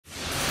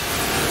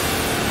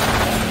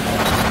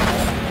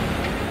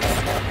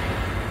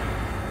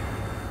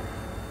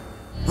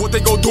what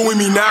they gon' do with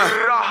me now.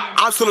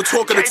 I'm still a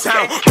talk of the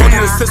town. Don't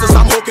need assistance,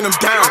 I'm hooking them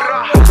down.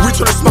 We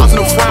turn the spots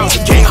into frowns.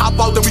 The gang hop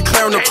out, then we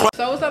clearing the crowd.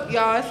 So what's up,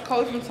 y'all? It's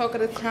Coey from Talk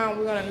of the Town.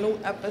 We're on a new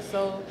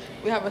episode.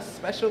 We have a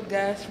special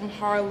guest from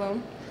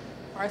Harlem,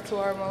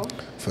 R2RMOE.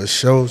 For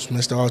sure,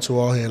 Mr.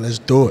 R2R here. Let's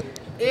do it.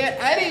 Yeah,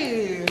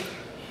 Eddie.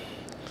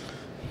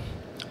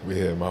 We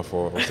here, my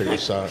fault. I'm taking a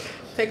shot.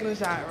 Taking a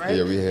shot, right?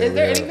 Yeah, we here. Is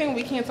there anything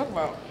we can't talk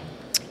about?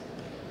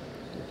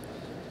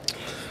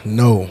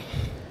 No.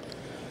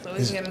 So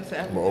we can get into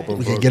everything.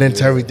 We can get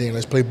into everything.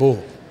 Let's play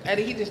ball.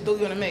 Eddie, he just threw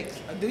you in the mix.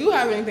 Do you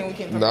have anything we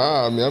can't talk about?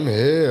 Nah, I mean, I'm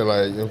here.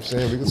 Like, you know what I'm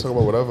saying? We can talk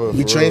about whatever.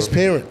 We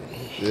transparent.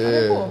 Yeah.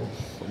 Okay, cool.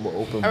 I'm an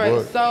open All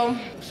book.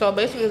 right, so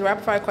basically it's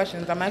rapid fire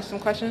questions. I'm asking some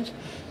questions.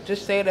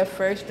 Just say the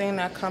first thing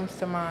that comes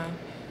to mind.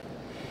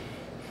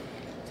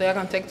 So y'all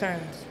gonna take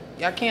turns.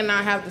 Y'all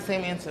cannot have the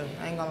same answer.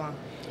 I ain't gonna lie.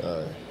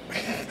 All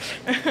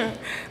right.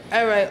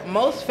 All right,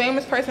 most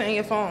famous person in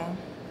your phone.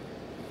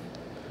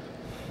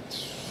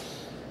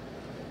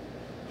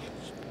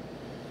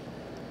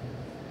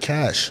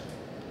 Cash.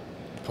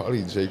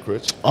 Probably Jake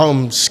Rich.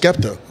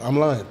 Skepta. I'm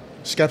lying.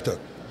 Skepta.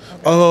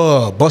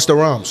 Okay. Busta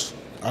Rhymes.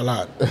 I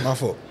lied. My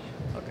fault.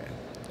 Okay.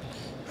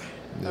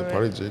 Yeah, All right.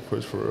 probably Jake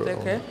Rich for real.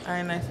 Okay. All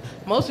right, nice.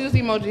 Most used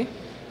emoji.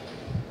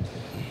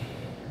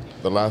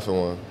 The laughing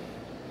one.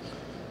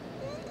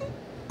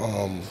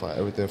 Find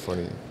everything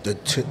funny.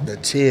 The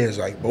tears,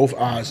 like both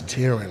eyes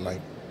tearing, like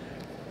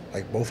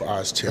both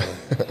eyes tearing.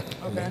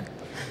 Okay.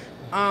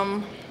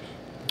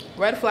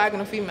 Red flag in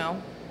a female.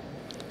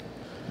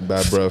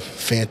 Bad breath.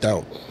 Fanned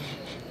out.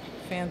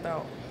 Fanned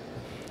out.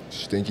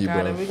 Stinky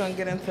Got breath. it. We're gonna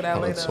get into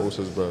that later. Toast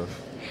his breath.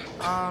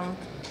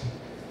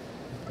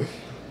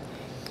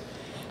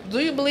 Do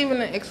you believe in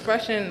the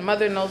expression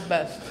 "mother knows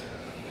best"?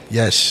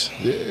 Yes.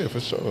 Yeah, for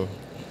sure.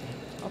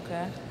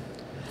 Okay.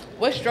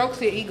 What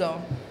strokes your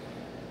ego?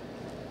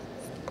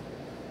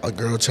 A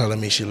girl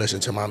telling me she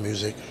listened to my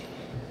music.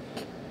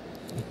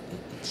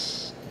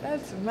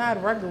 That's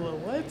mad regular.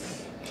 What?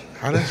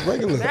 How that's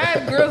regular?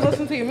 Mad girls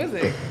listen to your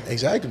music.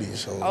 Exactly.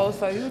 So. Oh,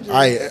 so you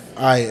just.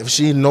 If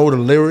she know the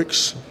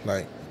lyrics,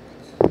 like,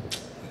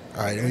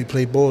 let me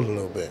play ball a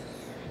little bit.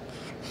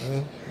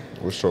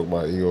 What stroke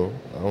my ego?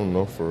 I don't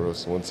know for real.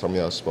 Someone tell me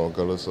I smell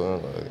good or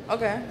something. Like,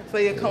 Okay, so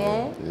you come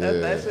on.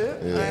 That's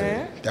it. Yeah. All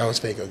right. That was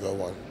fake. A good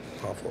one.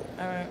 Powerful.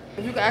 All right.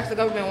 If you could ask the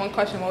government one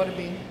question, what would it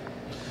be?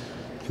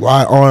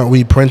 Why aren't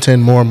we printing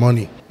more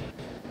money?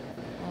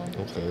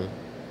 okay.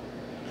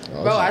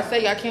 Bro, I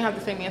say y'all can't have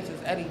the same answers.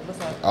 Eddie, what's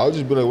up? I'll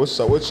just be like, what's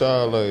up with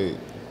y'all? Like,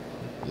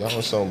 y'all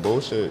on some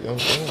bullshit. You know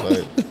what I'm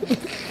saying?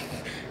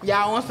 Like,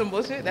 Y'all want some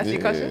bullshit? That's your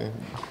question?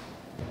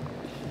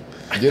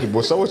 Yeah,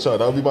 what's up with y'all?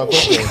 That would be my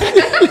question.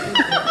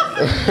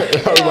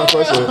 That would be my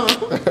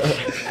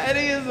question.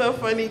 Eddie is a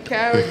funny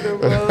character,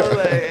 bro.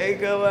 Like,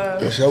 ain't gonna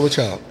lie. What's up with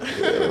y'all?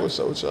 Yeah, what's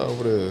up with y'all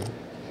over there?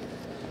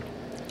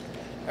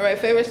 All right,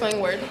 favorite slang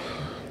word?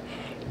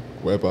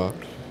 Wepa.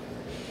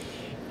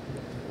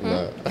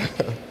 Nah.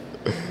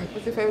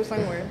 What's your favorite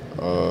slang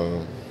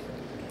word?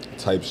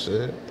 Type shit. You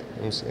know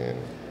what I'm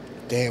saying?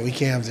 Damn, we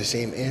can't have the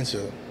same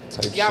answer.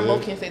 Type Y'all shit.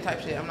 both can't say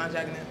type shit. I'm not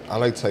jacking it. I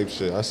like type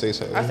shit. I say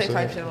type. I say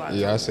type shit a lot.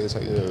 Yeah, I say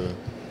type. Yeah,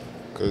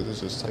 cause it's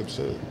just type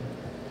shit.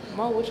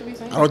 Mo, what you be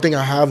saying? I don't think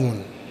I have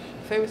one.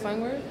 Favorite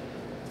slang word?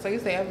 So you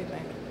say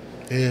everything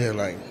Yeah,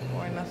 like,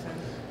 or nothing.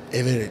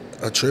 if it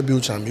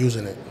attributes, I'm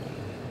using it.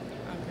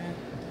 Okay.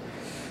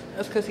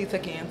 That's because he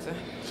took your answer.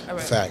 All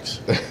right. Facts.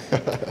 All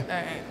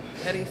right.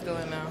 Eddie's still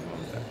in now.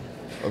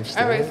 I'm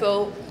still. All right,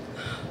 so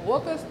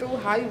walk us through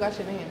how you got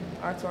your name,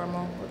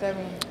 R2RMOE. What that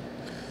mean?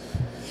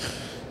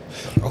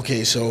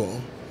 Okay,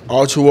 so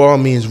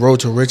R2R means Road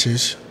to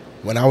Riches.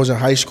 When I was in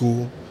high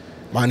school,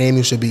 my name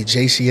used to be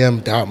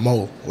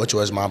JCM.Mo, which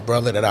was my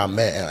brother that I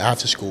met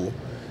after school.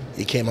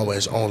 He came up with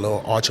his own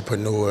little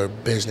entrepreneur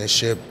business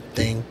ship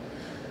thing.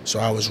 So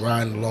I was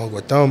riding along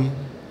with them.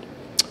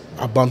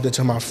 I bumped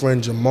into my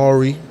friend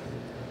Jamari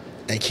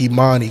and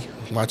Kimani,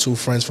 my two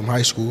friends from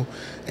high school.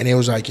 And they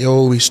was like,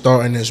 yo, we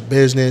starting this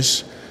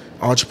business,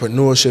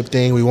 entrepreneurship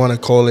thing. We want to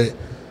call it,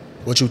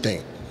 what you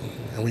think?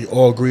 And we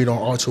all agreed on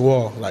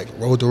R2R, like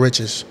Road to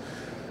Riches.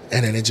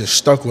 And then it just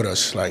stuck with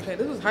us. Like, Okay,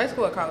 this was high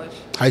school or college?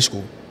 high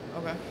school,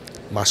 Okay.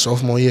 my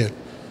sophomore year.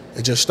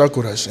 It just stuck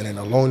with us. And then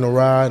along the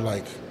ride,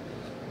 like,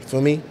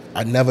 for me,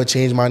 I never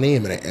changed my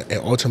name. And it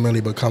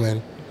ultimately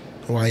becoming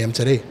who I am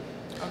today.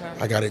 Okay.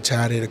 I got it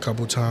tatted a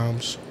couple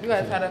times. You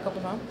guys had it a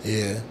couple times?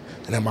 Yeah.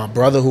 And then my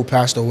brother who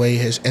passed away,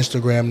 his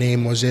Instagram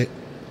name was it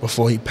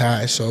before he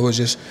passed. So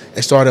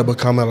it started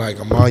becoming like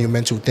a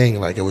monumental thing.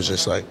 Like, it was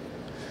just like,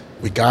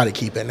 we got to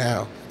keep it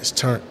now. It's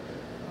turned.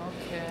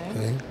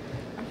 Okay.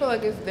 I feel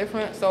like it's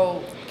different.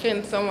 So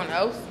can someone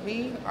else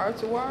be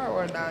R2R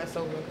or not? It's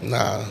over.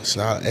 Nah, it's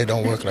not. It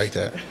don't work like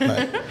that.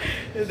 Like,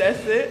 That's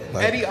it?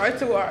 Like- Eddie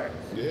R2R.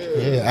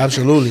 yeah,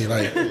 absolutely.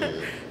 Like,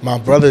 my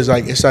brother's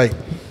like, it's like,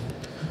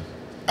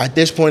 at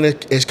this point,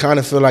 it's kind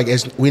of feel like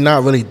we're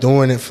not really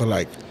doing it for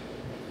like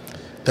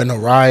the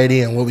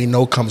notoriety and what we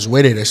know comes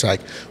with it. It's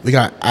like we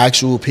got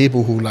actual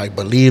people who like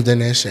believed in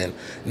this and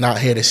not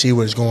here to see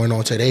what's going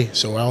on today.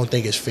 So I don't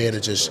think it's fair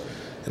to just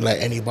and let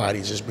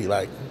anybody just be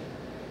like,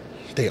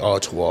 they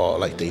R2R,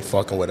 like they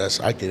fucking with us.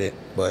 I get it,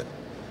 but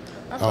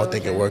I don't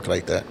think it worked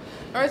like that.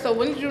 All right, so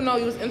when did you know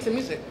you was into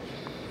music?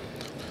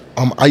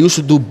 I used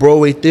to do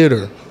Broadway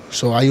theater,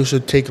 so I used to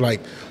take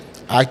like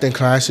acting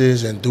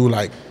classes and do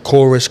like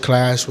chorus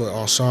class with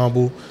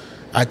ensemble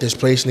at this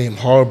place named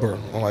Harbor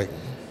on like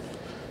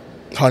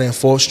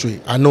 104th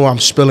Street. I know I'm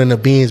spilling the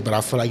beans, but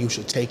I feel like you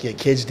should take your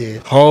kids there.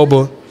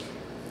 Harbor,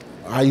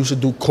 I used to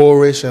do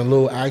chorus and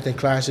little acting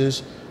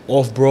classes,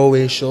 off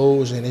Broadway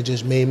shows, and it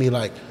just made me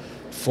like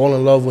fall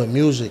in love with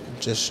music,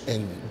 just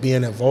and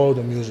being involved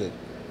in music.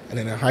 And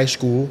then in high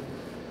school,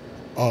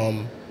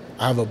 I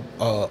have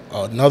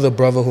another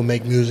brother who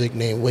make music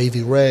named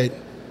Wavy Red.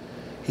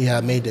 He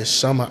had made this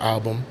summer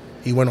album.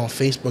 He went on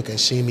Facebook and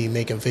seen me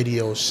making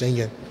videos,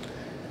 singing.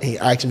 And he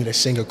asked me to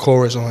sing a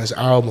chorus on his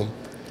album.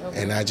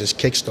 Okay. And I just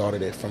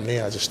kickstarted it. From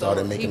there, I just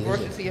started making music.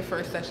 He brought you to your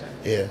first session?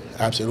 Yeah,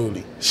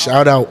 absolutely.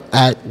 Shout out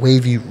at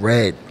Wavy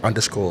Red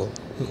 _.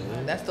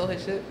 That's still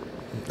his shit?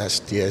 Yeah,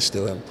 it's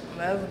still him.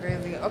 That's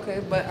crazy.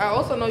 Okay, but I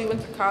also know you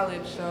went to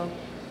college, so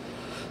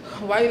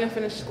why you didn't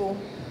finish school,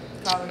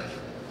 college?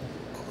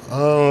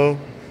 I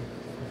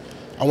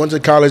went to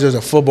college as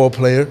a football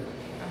player.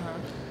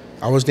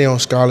 I was there on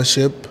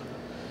scholarship,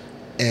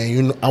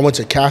 and I went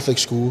to Catholic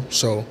school,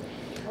 so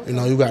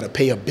you got to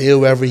pay a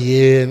bill every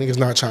year. Niggas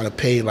not trying to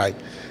pay like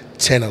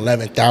 $10,000,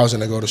 $11,000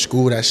 to go to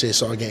school. That shit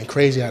started getting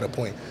crazy at a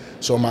point.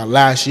 So my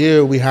last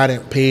year, we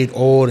hadn't paid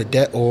all the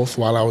debt off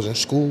while I was in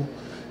school,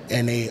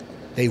 and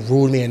they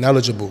ruled me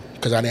ineligible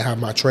because I didn't have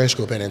my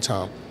transcript in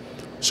time.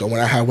 So when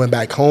I went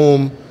back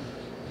home,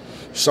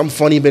 some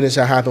funny business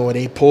had happened where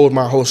they pulled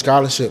my whole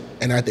scholarship,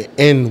 and at the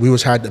end, we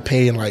had to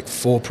pay in like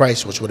full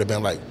price, which would have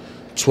been like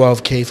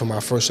 $12K for my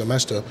first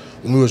semester,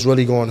 when we was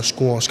really going to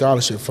school on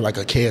scholarship for like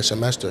 $1K a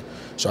semester.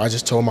 So I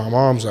just told my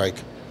moms, like,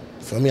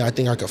 for me, I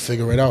think I could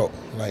figure it out.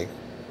 Like,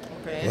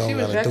 okay, and she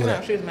was jacking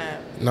up. She was mad.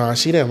 Nah,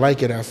 she didn't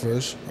like it at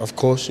first. Of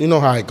course, you know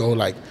how it go.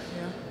 Like,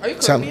 yeah. Are you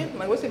Caribbean?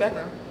 Like, what's your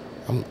background?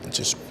 I'm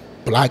just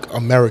Black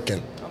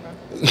American.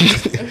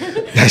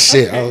 Okay. That's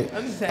it.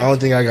 I don't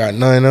think I got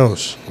nothing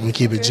else. Let me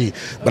keep it G.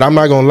 But I'm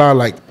not gonna lie.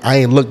 Like, I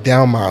ain't looked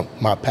down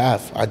my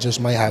path. I just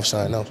might have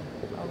something else.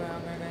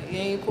 Okay. You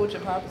ain't cool with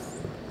your pops?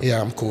 Yeah,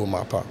 I'm cool with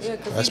my pops. Yeah,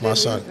 that's my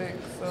son. Music,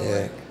 so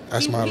yeah, like,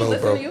 that's my little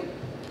bro. To you?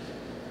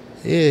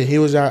 Yeah, he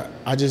was at.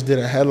 I just did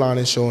a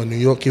headlining show in New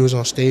York. He was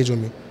on stage with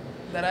me.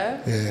 Did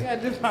I? Yeah. You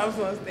got your pops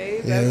on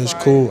stage? Yeah, it was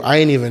cool. I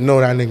ain't even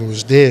know that nigga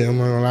was there.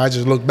 I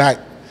just looked back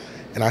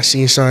and I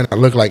seen something that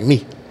looked like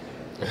me.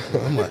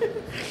 I'm like,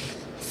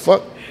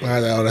 fuck. I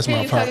was like, oh, that's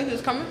my pop. Can you tell you he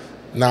was coming?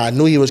 Nah, I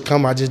knew he was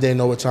coming. I just didn't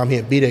know what time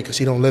he'd be there because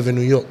he don't live in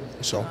New York.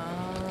 So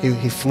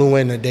he flew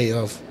in the day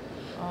of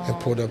and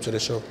pulled up to the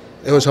show.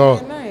 It was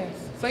hard. Nice.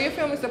 So your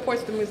family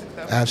supports the music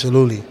though?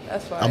 Absolutely.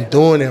 That's fire. I'm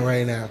doing it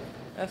right now.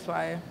 That's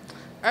fire.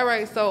 All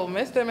right, so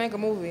Mr. Make a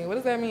Movie, what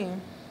does that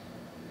mean?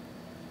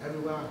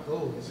 Everywhere I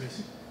go, it's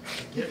just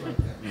get like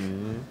that.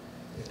 Mm-hmm.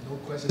 No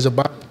questions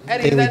about it.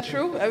 Eddie, is that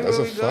true?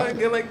 Everywhere we go,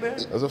 get like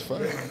that? That's a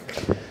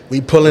fact.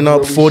 We pulling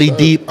up 40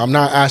 deep. I'm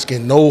not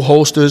asking no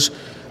hosters.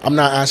 I'm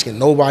not asking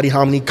nobody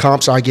how many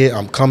comps I get.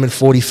 I'm coming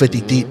 40,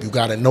 50 deep. You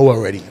got to know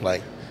already.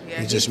 Like,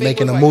 you're just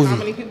making a movie. How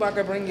many people I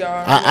could bring y'all?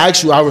 I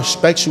asked you, I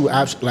respect you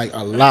like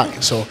a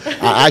lot. So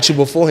I asked you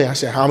beforehand, I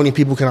said, how many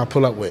people can I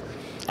pull up with?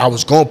 I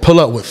was going to pull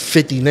up with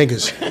 50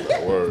 niggas.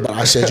 But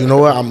I said, you know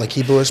what? I'm going to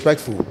keep it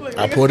respectful.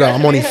 I pulled up.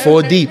 I'm only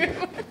 4 deep.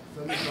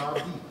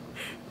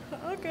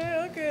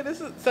 Okay.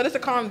 This is a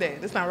calm day.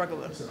 This is not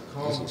regular. This is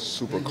a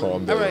super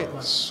calm day. All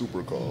right.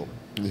 Super calm.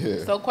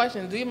 Yeah. So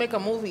question, do you make a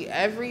movie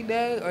every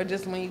day or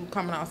just when you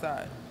coming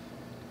outside?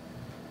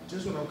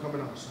 Just when I'm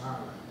coming outside.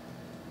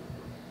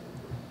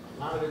 A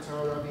lot of the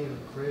time I be in the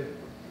crib.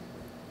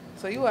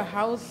 So you a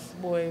house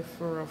boy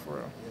for real?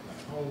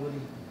 Yeah,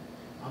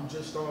 I'm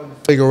just starting to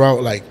figure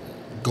out like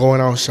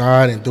going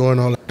outside and doing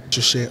all that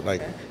extra shit.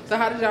 Like, okay. So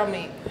how did y'all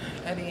meet,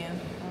 Eddie and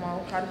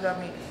Mo? How did y'all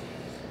meet?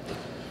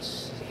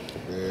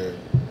 Yeah.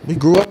 We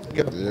grew up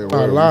together. Yeah,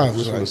 our lives. We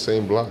was from the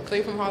same block. So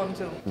you from Harlem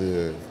too?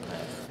 Yeah. Nice.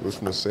 We was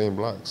from the same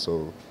block,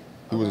 so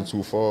he wasn't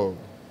too far.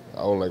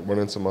 I would like run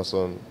into my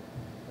son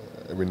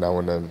every now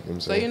and then. You know what I'm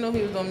saying? So you knew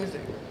he was doing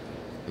music?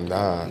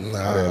 Nah, I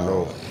didn't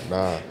know.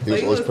 Nah, he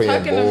was so always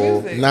playing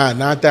ball. Nah,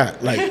 not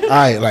that. Like,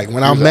 like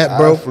when I met,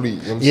 bro. Athlete, you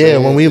know what I'm yeah,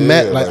 saying? when we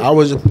met, like I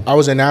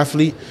was an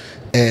athlete,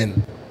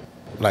 and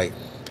like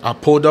I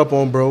pulled up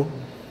on bro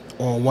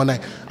on one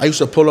night. I used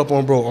to pull up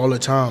on bro all the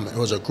time. It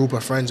was a group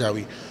of friends that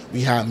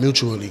we had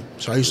mutually.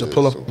 So I used to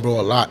pull up on bro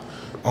a lot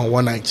on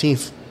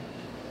 119th.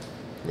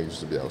 We used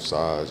to be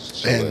outside,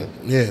 just chilling.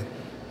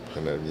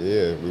 And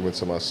then we went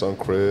to my son's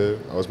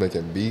crib. I was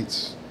making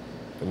beats,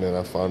 and then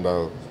I found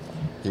out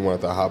he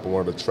wanted to hop on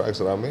one of the tracks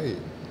that I made.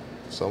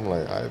 So I'm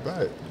like, all right,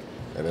 bet.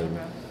 And then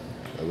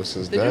ever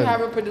since then. Did you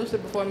have a producer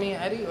before me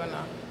and Eddie or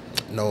not?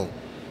 No.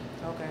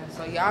 Okay,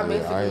 so y'all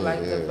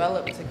basically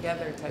developed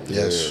together type.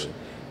 Yes.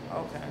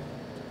 Okay.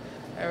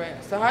 All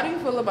right. So how do you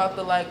feel about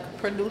the like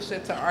producer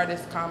to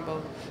artist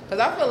combo? Because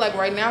I feel like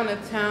right now in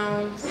the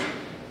town,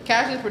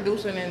 Cash is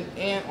producing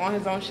and on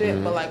his own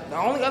shit, but like the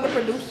only other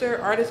producer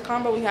artist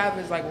combo we have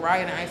is like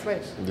Riot and Ice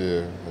Spice.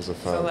 Yeah, that's a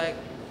fact. So like,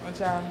 what's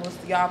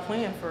y'all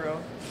plan for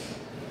real?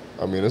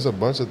 I mean, there's a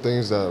bunch of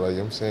things that, like, you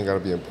know what I'm saying, gotta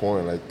be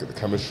important. Like, the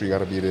chemistry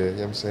gotta be there, you know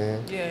what I'm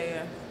saying?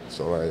 Yeah.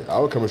 So, like,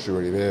 our chemistry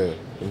already there, you know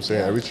what I'm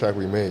saying? Every track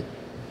we make.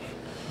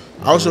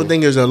 I also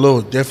think it's a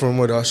little different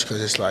with us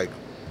because it's like,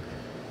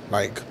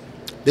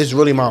 this is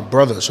really my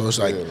brother. So it's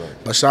like,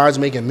 besides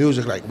making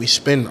music, like, we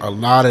spend a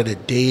lot of the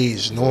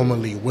days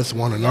normally with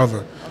one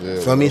another. Yeah,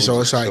 feel me? So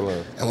it's like,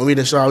 and when we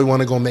decide we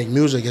want to go make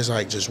music, it's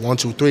like just 1,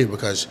 2, 3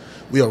 because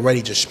we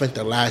already just spent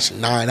the last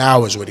 9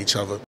 hours with each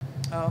other.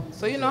 Oh,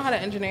 so you know how to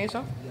engineer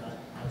yourself?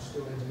 I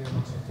still engineer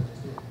myself to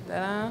this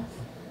day.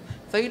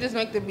 So you just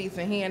make the beats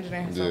and he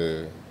engineer himself?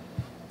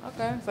 Yeah.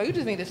 Okay, so you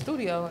just need a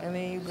studio and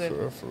then you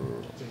good. For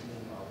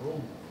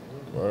real.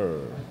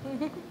 Word.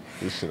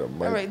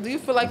 All right, do you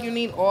feel like you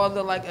need all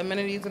the like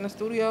amenities in the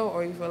studio,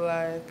 or you feel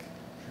like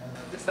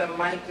just a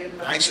mic?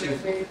 I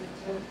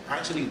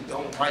actually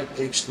don't like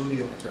big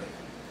studios.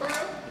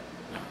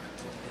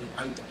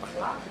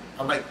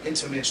 I like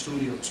intimate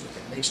studios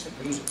that makes the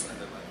music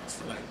better. Like, I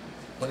feel like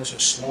when it's a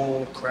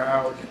small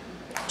crowd and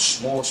a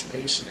small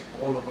space and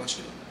all of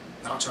us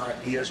bounce our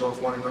ideas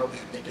off one another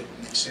and make it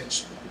make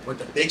sense. But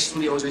the big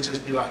studios, they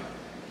just be like,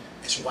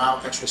 it's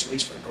wild extra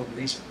space for no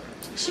reason.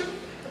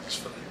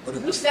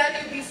 You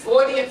said you'd be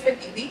 40 and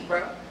 50 deep,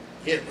 bro.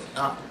 Yeah, but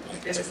not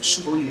like it's a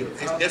studio.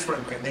 It's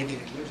different than making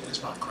music.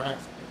 It's my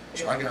craft.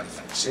 So I gotta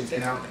like sit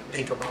down and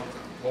think about what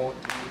I'm going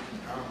through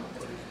and how I'm gonna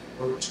put it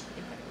in words.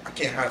 I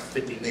can't have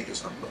 50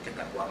 niggas I'm looking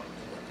at while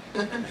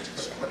I'm doing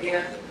it.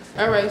 Yeah.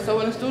 All right, so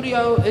in the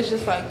studio, it's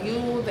just like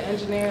you, the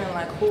engineer, and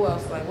like who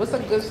else? Like, what's a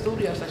good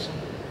studio session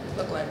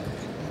look like?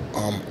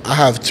 I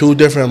have 2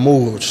 different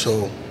moods.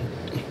 So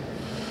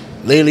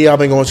lately, I've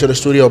been going to the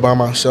studio by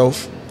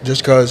myself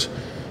just because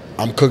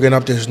I'm cooking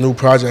up this new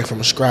project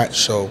from scratch.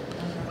 So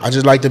I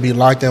just like to be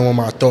locked in with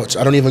my thoughts.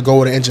 I don't even go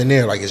with an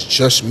engineer. Like, it's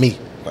just me.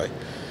 Like,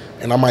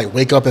 and I might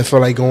wake up and feel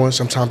like going.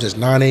 Sometimes it's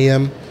 9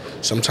 a.m.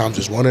 Sometimes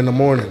it's 1 in the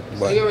morning.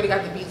 But so you already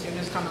got the beats. You're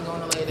just kind of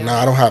going to lay down.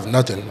 Nah, I don't have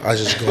nothing. I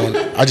just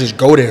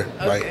go there,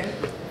 okay. like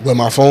with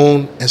my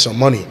phone and some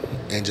money,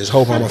 and just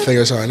hope I'm gonna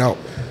figure something out.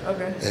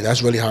 Okay. And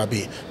that's really how I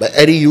be. But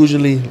Eddie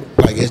usually,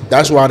 like,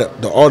 that's why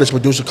the artist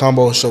producer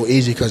combo is so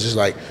easy, because it's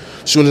like,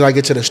 as soon as I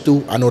get to the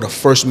stew, I know the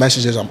first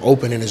messages I'm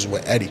opening is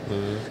with Eddie.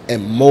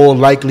 And more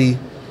likely,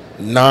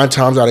 9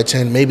 times out of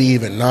 10, maybe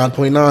even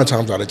 9.9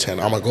 times out of 10,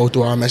 I'm gonna go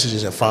through our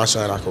messages and find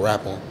something I can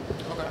rap on.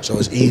 Okay. So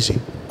it's easy.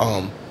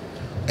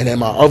 And then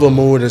my other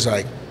mood is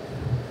like,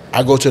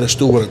 I go to the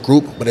stew with a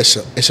group, but it's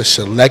a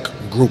select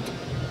group.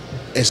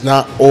 It's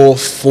not all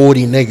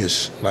 40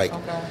 niggas. Like,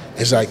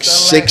 it's like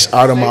 6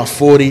 out of my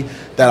 40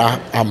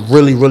 that I'm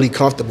really, really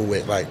comfortable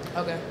with. Like,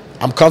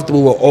 I'm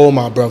comfortable with all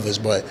my brothers,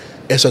 but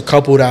it's a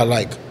couple that,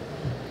 like,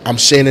 I'm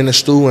sitting in the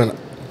stew and,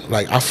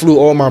 like, I flew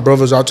all my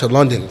brothers out to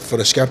London for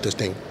the Skepta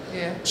thing.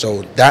 Yeah.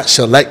 So that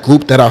select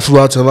group that I flew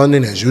out to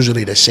London is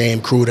usually the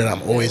same crew that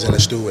I'm always in the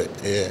stew with.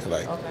 Yeah,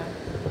 like,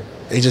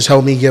 it just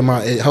helped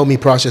me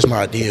process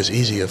my ideas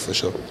easier, for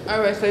sure. All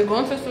right, so you're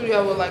going to the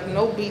studio with like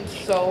no beats.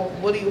 So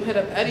what do you hit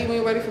up Eddie when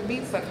you're ready for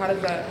beats? Like, how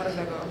does that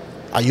go?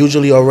 I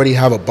usually already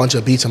have a bunch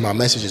of beats in my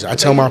messages. I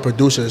tell my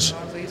producers.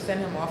 So you send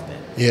him often.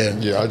 Yeah.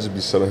 Yeah, I just be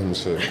selling him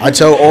shit. I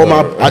tell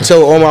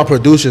all my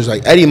producers,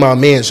 like, Eddie my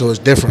man, so it's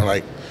different.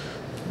 Like,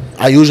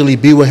 I usually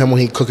be with him when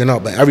he cooking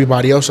up, but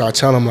everybody else, I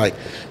tell him, like,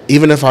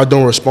 even if I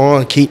don't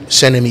respond, keep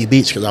sending me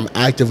beats, because I'm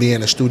actively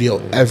in the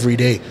studio every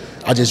day.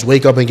 I just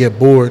wake up and get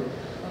bored.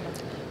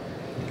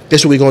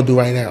 This is what we're going to do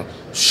right now.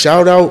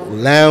 Shout out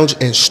Lounge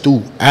and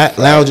Stew, at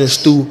Lounge and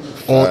Stew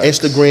on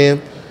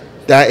Instagram.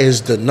 That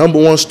is the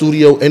 #1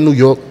 studio in New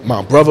York.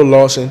 My brother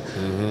Lawson,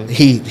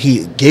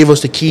 he gave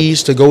us the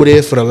keys to go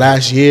there for the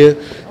last year.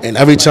 And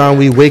every time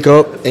we wake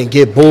up and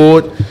get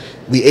bored,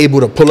 we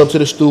able to pull up to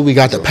the stew. We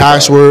got the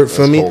password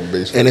for me.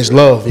 And it's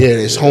love. Yeah,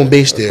 it's home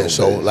base there.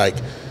 So, like,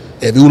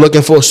 if you're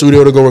looking for a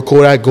studio to go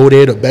record at, go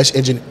there. The best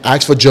engine.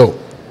 Ask for Joe.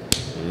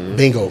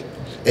 Bingo.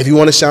 If you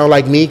want to sound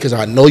like me, because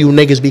I know you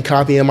niggas be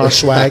copying my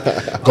swag,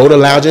 go to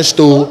Lounge and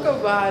Stew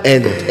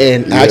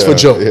and ask for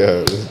Joe.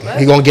 Yeah.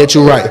 He gonna get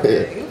you right.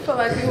 You feel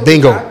like people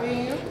Bingo.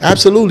 copying you?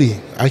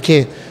 Absolutely. I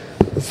can't.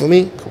 For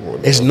me,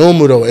 it's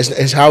normal though.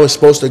 It's how it's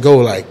supposed to go.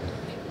 Like,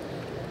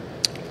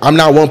 I'm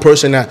not one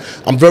person that,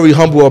 I'm very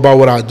humble about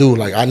what I do.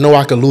 Like, I know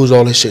I could lose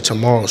all this shit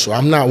tomorrow. So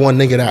I'm not one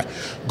nigga that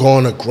go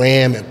on a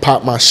gram and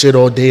pop my shit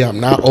all day. I'm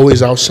not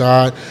always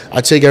outside. I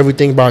take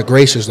everything by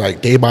graces,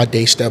 like day by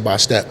day, step by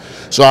step.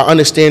 So I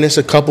understand there's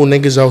a couple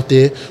niggas out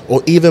there,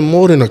 or even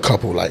more than a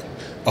couple, like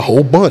a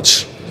whole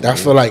bunch, that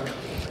feel like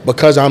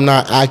because I'm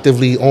not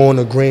actively on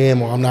the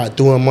gram or I'm not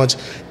doing much,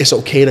 it's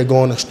okay to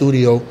go in the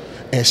studio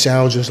and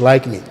sound just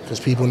like me, because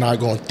people not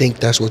going to think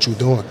that's what you're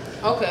doing.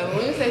 Okay,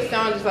 when you say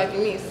sound just like you,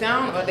 mean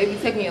sound, or they be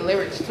taking your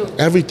lyrics too?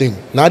 Everything,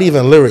 not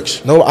even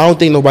lyrics. No, I don't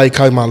think nobody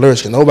copy my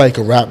lyrics, because nobody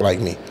can rap like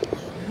me.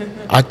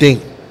 I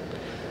think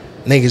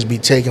niggas be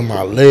taking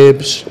my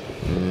libs,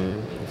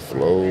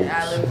 flows.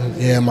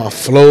 Yeah, my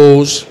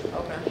flows.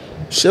 Okay.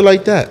 Shit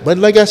like that. But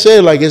like I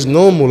said, like it's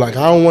normal. Like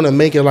I don't want to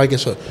make it like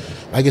it's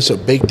a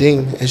big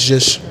thing. It's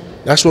just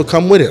that's what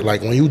come with it.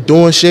 Like when you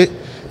doing shit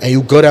and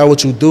you good at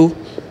what you do,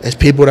 there's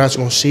people that's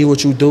gonna see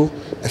what you do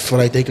and feel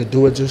like they could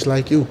do it just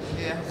like you.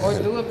 Yeah, or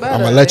do it better.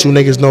 I'm gonna let you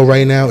niggas know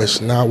right now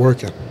it's not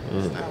working.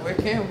 It's not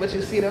working, but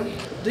you see them.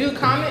 Do you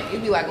comment? You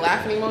be like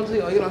laughing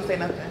emoji, or you don't say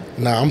nothing?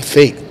 Nah, I'm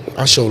fake.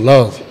 I show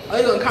love. Oh,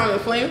 you gonna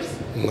comment flames?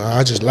 Nah,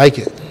 I just like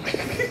it.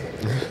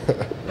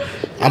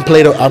 I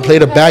play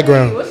the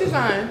background. What's your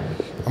sign?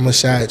 I'm a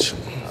Sag.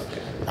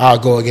 I'll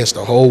go against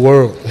the whole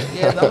world.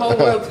 Yeah, the whole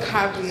world's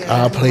copying.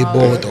 I'll play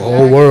ball with the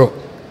whole world.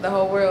 The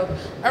whole world.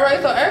 All right,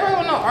 so everybody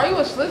want to know, are you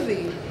a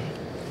Slizzy?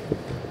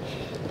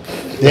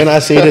 Then I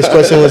say this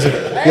question was,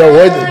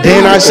 what?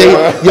 Then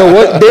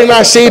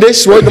I say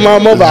this. Word to my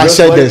mother. I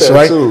said like this, that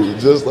right? Too.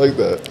 Just like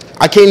that.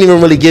 I can't even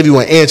really give you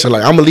an answer.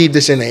 Like I'm gonna leave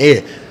this in the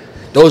air.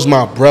 Those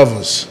my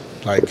brothers.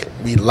 Like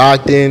we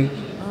locked in.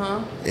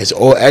 It's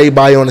all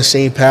everybody on the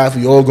same path.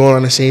 We all going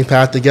on the same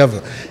path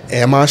together.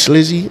 Am I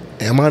Slizzy?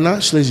 Am I not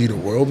Slizzy? The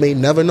world may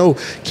never know.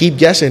 Keep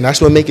guessing. That's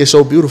what make it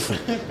so beautiful.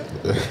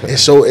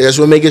 That's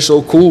what make it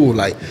so cool.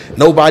 Like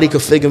nobody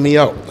could figure me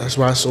out. That's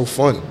why it's so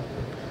fun.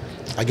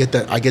 I get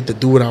to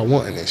do what I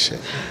want in this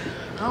shit.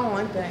 I don't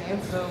like that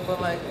answer,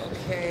 but like,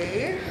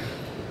 okay.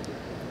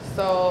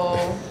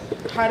 So,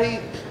 how do you?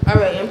 All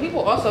right, and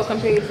people also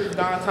compare you to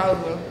Don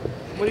Toliver.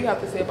 What do you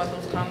have to say about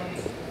those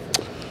comments?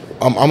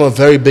 I'm a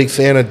very big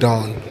fan of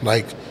Don.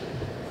 Like,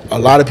 a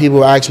lot of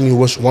people ask me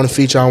what's one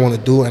feature I want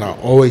to do, and I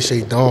always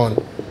say Don.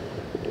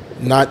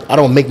 I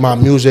don't make my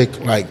music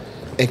like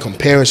in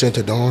comparison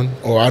to Don,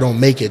 or I don't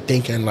make it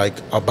thinking like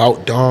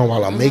about Don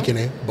while I'm making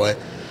it. But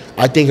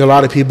I think a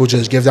lot of people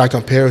just give that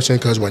comparison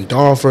because when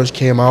Don first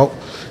came out,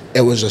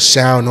 it was a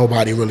sound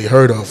nobody really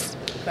heard of,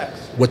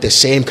 with the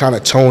same kind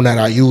of tone that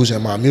I use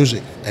in my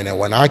music. And then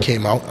when I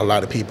came out, a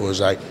lot of people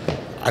was like,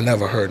 I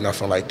never heard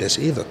nothing like this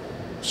either.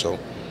 So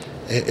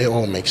it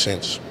all makes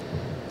sense.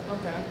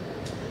 Okay.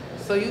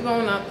 So you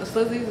going up, the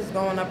Slizzies is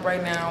going up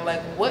right now.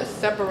 Like, what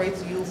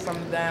separates you from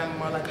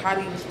them, or like, how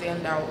do you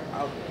stand out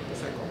the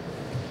circle?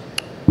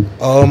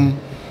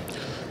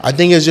 I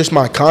think it's just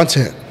my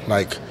content,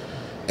 like,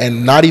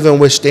 and not even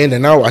with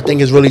standing out. I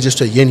think it's really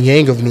just a yin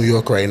yang of New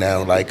York right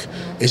now. Like,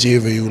 it's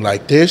either you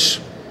like this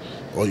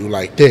or you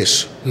like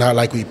this. Not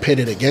like we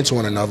pitted against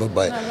one another,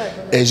 but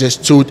it's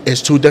just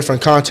two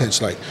different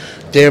contents. Like,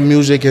 their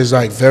music is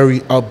like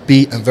very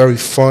upbeat and very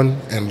fun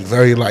and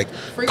very like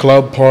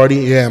club party.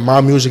 Yeah, my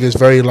music is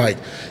very like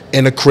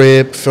in the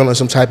crib, feeling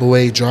some type of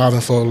way, driving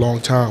for a long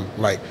time.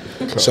 Like,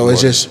 so it's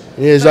just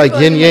it's like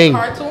yin yang.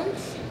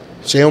 Cartoons?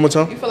 Say one more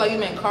time. You feel like you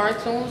make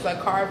cartoons, like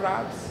car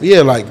vibes?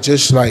 Yeah, like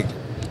just like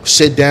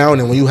sit down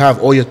and when you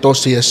have all your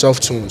thoughts to yourself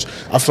tunes.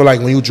 I feel like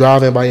when you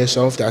driving by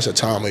yourself, that's a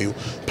time where you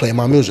play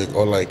my music.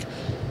 Or like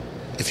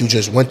if you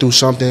just went through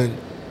something,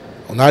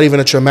 or not even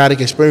a traumatic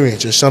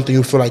experience, just something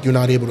you feel like you're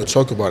not able to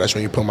talk about, that's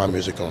when you put my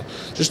music on.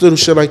 Just little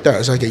shit like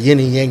that. It's like a yin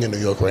and yang in New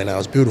York right now.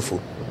 It's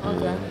beautiful.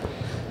 Okay.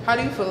 How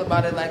do you feel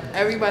about it? Like,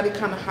 everybody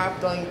kind of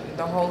hopped on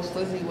the whole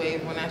Slizzy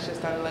wave when that shit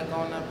started like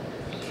going up.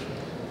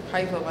 How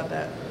you feel about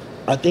that?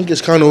 I think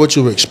it's kind of what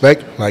you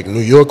expect. Like,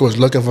 New York was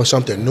looking for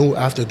something new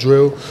after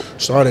drill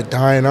started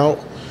dying out,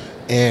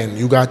 and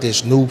you got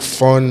this new,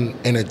 fun,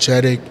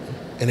 energetic,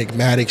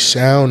 enigmatic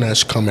sound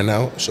that's coming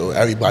out. So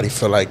everybody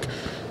feel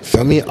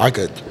me? I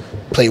could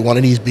play one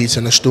of these beats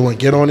in the stew and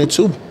get on it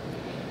too.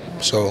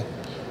 So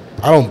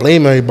I don't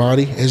blame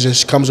everybody. It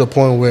just comes a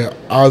point where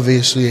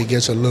obviously it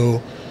gets a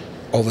little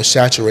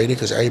oversaturated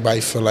because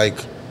everybody feel like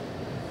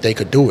they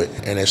could do it,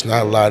 and it's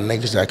not a lot of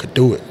niggas that could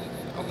do it.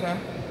 Okay.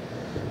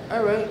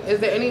 All right. Is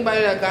there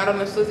anybody that got on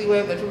the Slizzy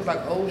wave that you was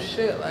like, oh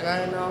shit, like I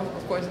didn't know?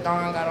 Of course,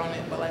 Don got on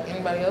it, but like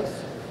anybody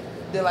else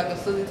did like a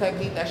Slizzy type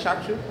beat that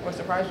shocked you or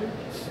surprised you?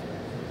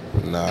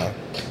 Nah.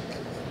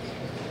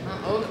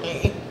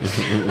 Okay.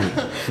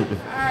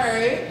 All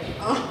right.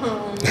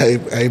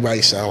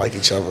 Everybody sound like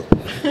each other.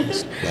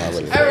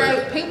 Really. All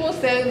right. People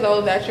say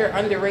though that you're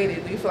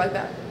underrated. Do you feel like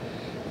that?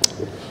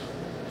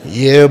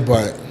 Yeah,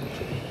 but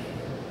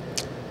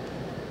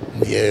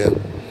yeah,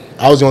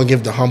 I was gonna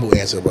give the humble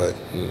answer, but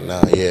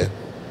nah, yeah.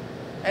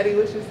 Eddie,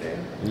 what you say?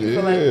 You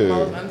feel like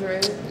most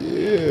underrated?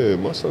 Yeah,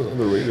 my son's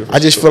underrated. I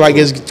just feel like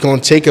it's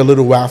gonna take a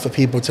little while for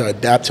people to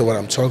adapt to what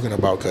I'm talking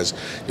about, because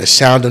the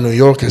sound of New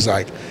York is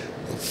like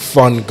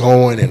fun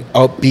going and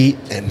upbeat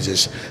and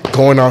just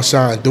going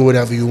outside and do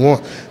whatever you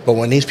want. But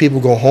when these people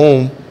go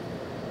home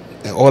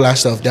and all that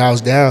stuff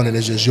dials down and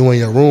it's just you in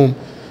your room,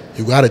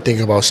 you got to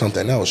think about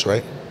something else,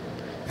 right?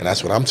 And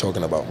that's what I'm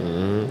talking about.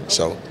 Mm-hmm.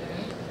 So.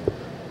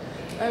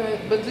 All right,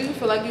 but do you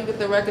feel like you get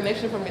the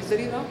recognition from your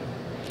city though?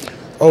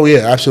 Oh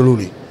yeah,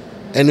 absolutely.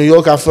 In New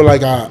York, I feel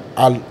like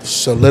I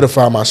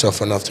solidify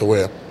myself enough to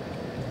where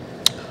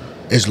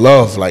it's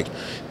love. Like,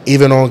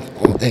 even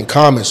in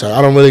comments,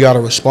 I don't really got to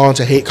respond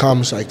to hate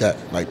comments like that.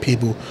 Like,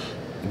 people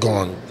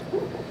going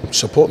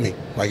support me.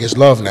 Like, it's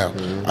love now.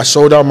 Mm-hmm. I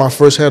sold out my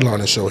first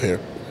headliner show here.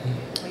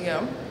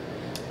 Yeah.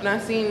 And I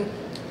seen,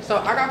 so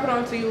I got put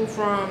on to you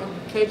from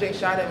KJ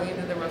Shot It when you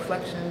did the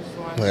Reflections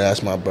one. Yeah,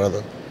 that's my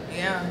brother.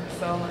 Yeah,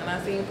 so, and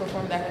I seen you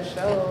perform at his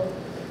show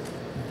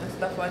and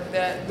stuff like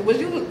that. Was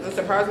you a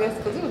surprise guest?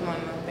 Because he was one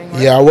of them things,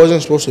 right? Yeah, I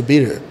wasn't supposed to be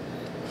there.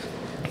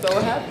 So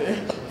what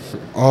happened?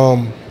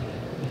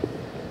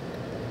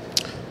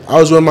 I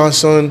was with my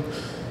son.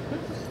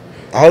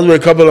 I was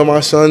with a couple of my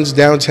sons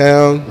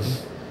downtown,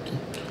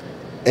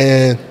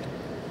 and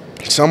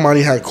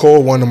somebody had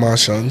called one of my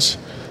sons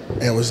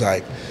and was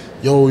like,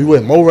 yo, you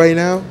with Mo right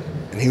now?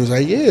 And he was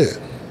like, yeah.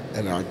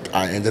 And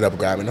I ended up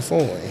grabbing the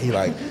phone. And he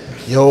like,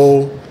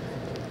 yo,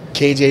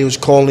 KJ was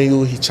calling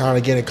you. He's trying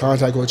to get in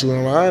contact with you. And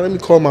I'm like, all right, let me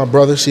call my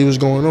brother, see what's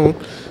going on.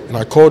 And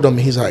I called him,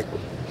 and he's like,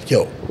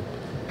 yo,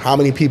 how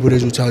many people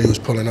did you tell you was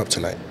pulling up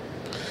tonight?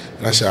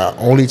 And I said, I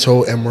only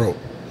told Emerald.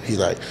 He's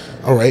like,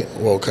 all right,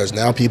 well, because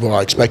now people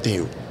are expecting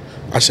you.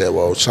 I said,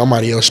 well,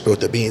 somebody else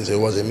spilled the beans. It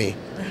wasn't me.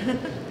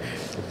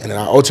 And then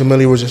I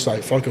ultimately was just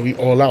like, fuck it, we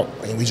all out.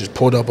 And we just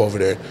pulled up over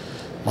there.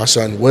 My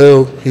son,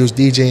 Will, he was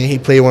DJing. He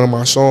played one of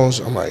my songs.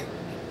 I'm like,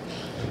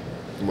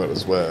 you might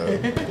as well.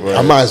 Right.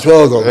 I might as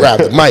well go grab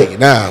the mic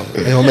now.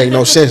 It don't make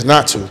no sense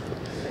not to.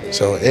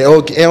 So it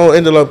all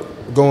ended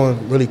up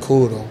going really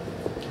cool, though.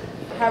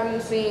 Have you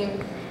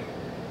seen,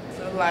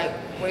 sort of like,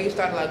 where you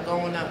started, like,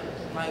 going up?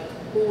 Like,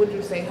 who would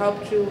you say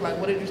helped you? Like,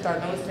 what did you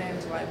start noticing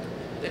to, like,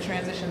 the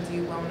transition to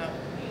you growing up?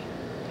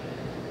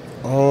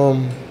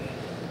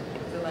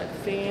 Is it, like,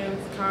 fans,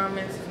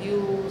 comments,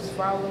 views,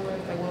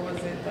 followers? Like, what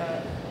was it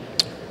that...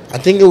 I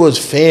think it was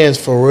fans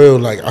for real.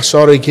 Like, I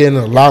started getting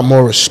a lot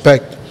more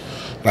respect,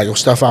 like, of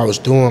stuff I was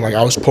doing. Like,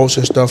 I was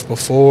posting stuff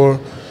before,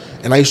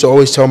 and I used to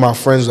always tell my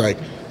friends, like,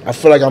 I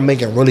feel like I'm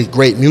making really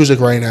great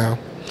music right now,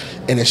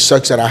 and it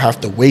sucks that I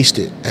have to waste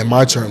it. In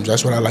my terms,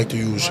 that's what I like to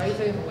use. Why are you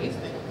saying waste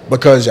it?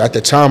 Because at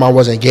the time, I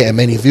wasn't getting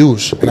many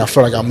views, and I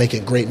feel like I'm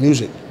making great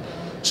music.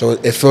 So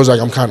it feels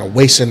like I'm kind of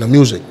wasting the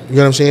music. You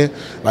know what I'm saying?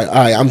 Like, all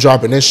right, I'm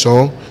dropping this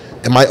song.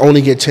 It might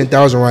only get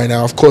 10,000 right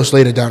now. Of course,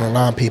 later down the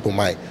line, people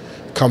might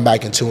come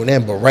back and tune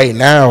in. But right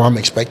now, I'm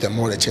expecting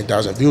more than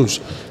 10,000 views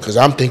because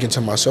I'm thinking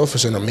to myself,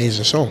 it's an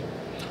amazing song.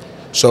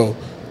 So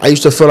I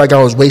used to feel like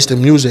I was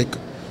wasting music,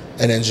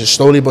 and then just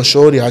slowly but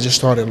surely, I just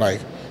started like,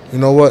 you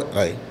know what?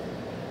 Like,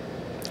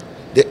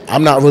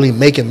 I'm not really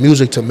making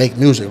music to make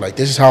music. Like,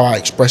 this is how I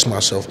express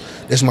myself.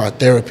 This is my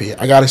therapy.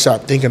 I got to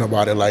stop thinking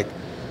about it like,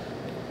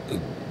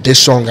 this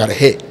song got a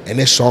hit, and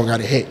this song got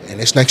a hit, and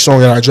this next song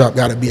that I drop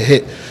got to be a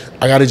hit.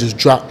 I got to just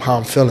drop how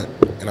I'm feeling,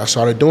 and I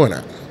started doing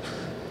that.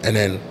 And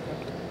then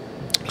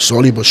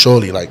slowly but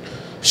surely, like,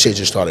 shit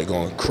just started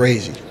going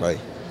crazy. Like,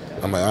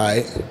 I'm like, all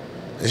right,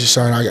 this is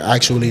something I can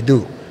actually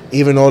do.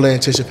 Even all the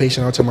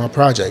anticipation onto my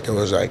project, it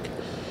was like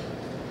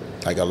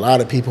a lot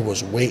of people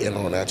was waiting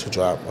on that to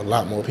drop. A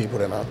lot more people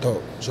than I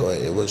thought. So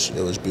it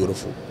was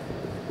beautiful.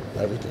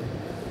 Everything.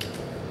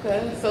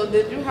 Okay, so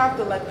did you have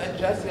to, like,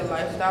 adjust your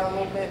lifestyle a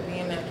little bit,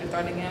 being that you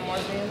started getting more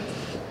fans?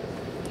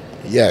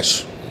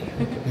 Yes.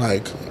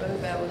 Like, What does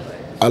that look like?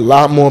 a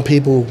lot more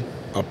people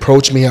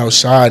approach me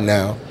outside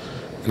now.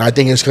 And I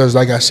think it's because,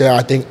 like I said,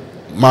 I think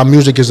my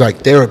music is like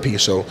therapy.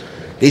 So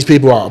these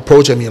people are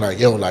approaching me like,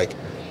 yo, like,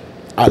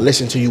 I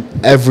listen to you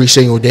every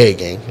single day,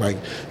 gang. Like,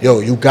 yo,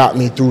 you got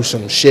me through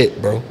some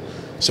shit, bro.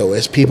 So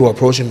it's people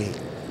approaching me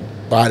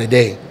by the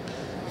day.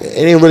 It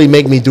didn't really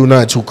make me do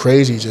nothing too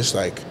crazy, just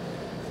like,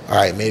 all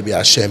right, maybe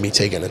I shouldn't be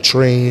taking a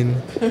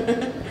train.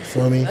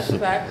 For me? That's a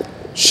fact.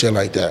 Shit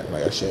like that.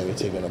 Like, I shouldn't be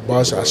taking a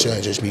bus. I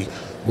shouldn't just be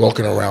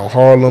walking around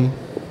Harlem.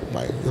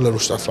 Like, little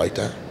stuff like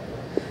that.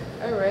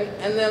 All right.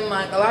 And then,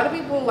 like, a lot of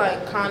people,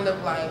 like, kind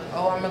of like,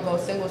 oh, I'm going to go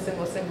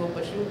single,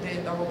 but you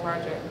did the whole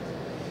project.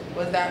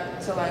 Was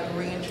that to, like,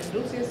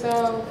 reintroduce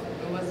yourself?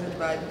 Or was it,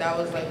 like, that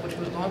was, like, what you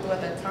was going through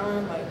at that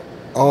time? Like,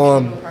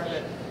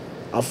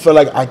 I feel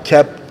like I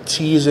kept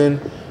teasing.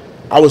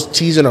 I was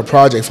teasing a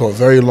project for a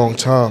very long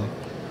time.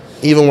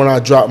 Even when I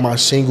dropped my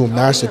single,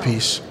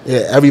 Masterpiece,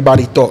 yeah,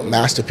 everybody thought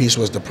Masterpiece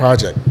was the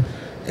project.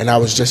 And I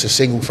was just a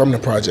single from the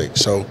project.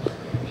 So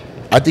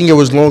I think it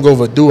was long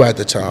overdue at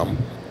the time.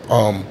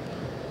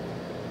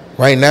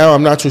 Right now,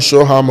 I'm not too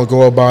sure how I'm going to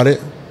go about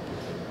it.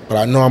 But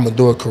I know I'm going to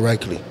do it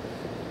correctly.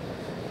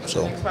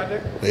 So, next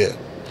project? Yeah.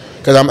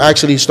 Because I'm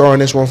actually starting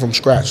this one from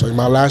scratch. Like,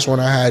 my last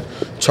one I had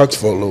tucked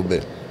for a little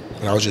bit.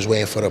 And I was just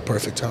waiting for the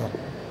perfect time.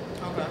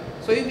 Okay.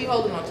 So you be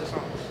holding on to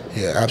songs?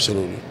 Yeah,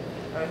 absolutely.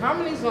 How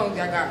many songs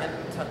y'all got in the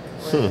tuck?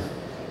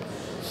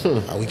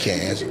 We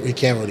can't answer. We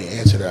can't really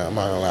answer that. I'm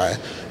not gonna lie.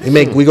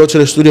 We go to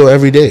the studio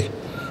every day,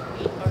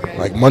 Okay.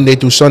 like Monday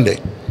through Sunday.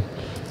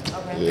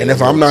 Okay. Yeah, And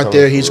if I'm not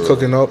there, he's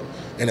cooking up.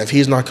 And if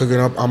he's not cooking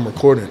up, I'm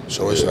recording.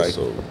 So it's like.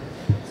 So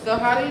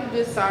how do you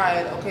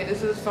decide? Okay,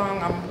 this is a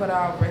song I'm gonna put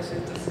out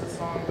versus this is a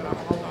song that I'm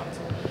gonna hold on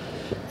to.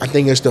 I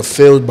think it's the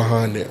feel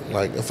behind it.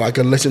 Like, if I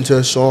can listen to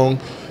a song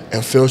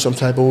and feel some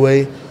type of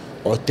way,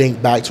 or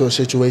think back to a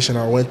situation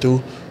I went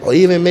through, or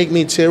even make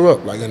me tear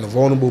up, like in the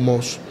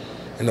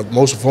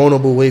most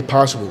vulnerable way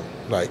possible.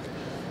 Like,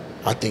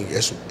 I think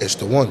it's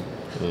the one.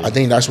 I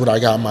think that's what I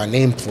got my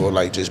name for,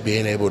 like, just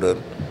being able to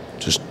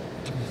just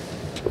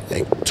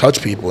like,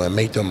 touch people and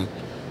make them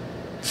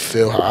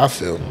feel how I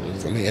feel,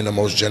 for me, in the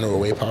most general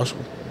way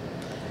possible.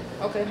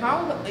 Okay,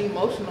 how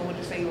emotional would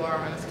you say you are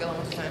on a scale of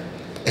 1 to 10?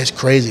 it's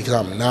crazy because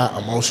I'm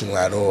not emotional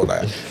at all.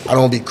 Like, I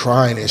don't be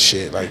crying and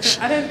shit. Like,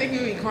 I didn't think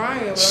you'd be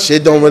crying, bro.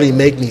 Shit don't really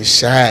make me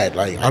sad.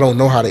 Like, I don't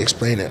know how to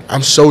explain it.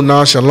 I'm so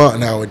nonchalant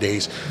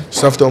nowadays.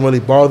 Stuff don't really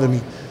bother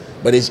me.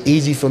 But it's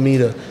easy for me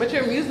to... But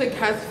your music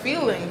has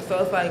feelings,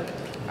 so it's like,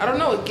 I don't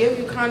know, it gives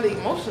you kind of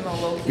emotional,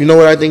 low-key. You know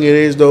what I think it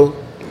is, though?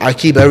 I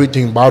keep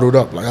everything bottled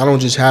up. Like, I don't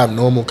just have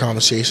normal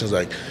conversations,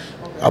 like,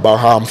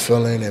 about how I'm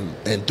feeling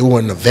and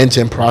doing the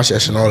venting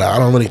process and all that. I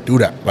don't really do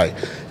that. Like,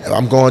 if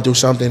I'm going through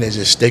something, it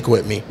just stick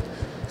with me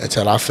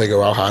until I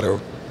figure out how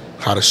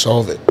to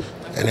solve it.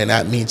 And in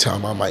that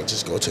meantime, I might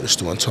just go to the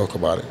studio and talk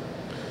about it.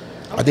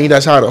 I think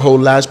that's how the whole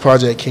last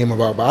project came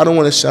about. But I don't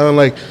want to sound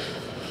like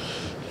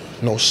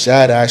no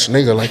sad-ass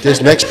nigga. Like,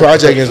 this next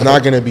project is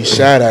not going to be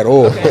sad at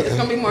all. Okay, it's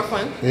going to be more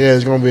fun? Yeah,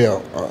 it's going to be a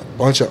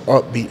bunch of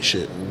upbeat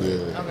shit. Yeah.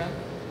 Okay.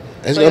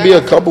 It's going to be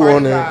a couple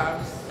on there.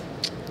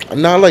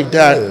 Not like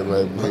that. Yeah,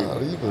 like,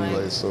 even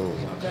like so.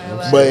 Okay,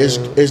 like, But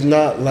it's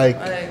not like...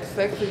 Like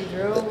sexy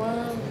drill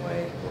one?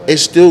 Wait.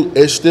 It's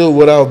still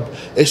what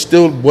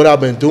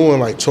I've been doing,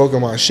 like talking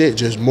my shit,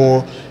 just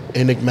more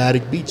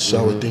enigmatic beats. So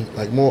I would think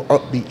like more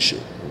upbeat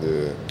shit.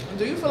 Yeah.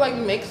 Do you feel like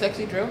you make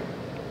sexy drill?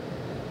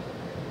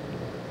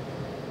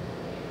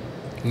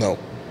 No.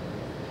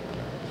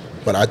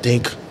 But I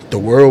think the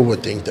world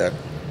would think that.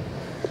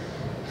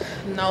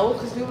 No,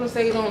 because people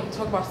say you don't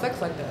talk about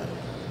sex like that.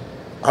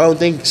 I don't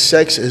think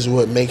sex is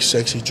what makes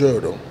sexy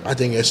drill though. I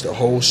think it's the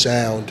whole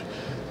sound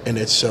in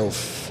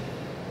itself.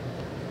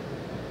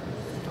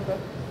 Okay.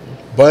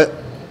 But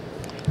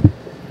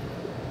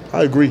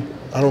I agree.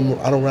 I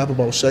don't rap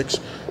about sex,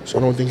 so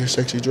I don't think it's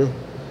sexy drill.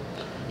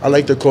 I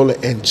like to call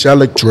it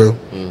angelic drill.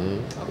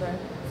 Okay.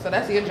 So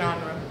that's your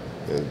genre.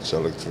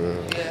 Angelic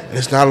drill. Yeah. And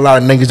it's not a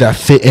lot of niggas that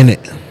fit in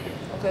it.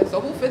 Okay, so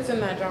who fits in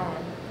that genre?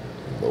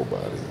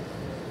 Nobody.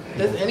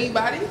 Does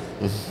anybody?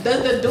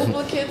 Does the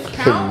duplicates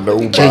count?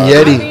 Nobody.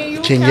 Kenyeti, Yeah.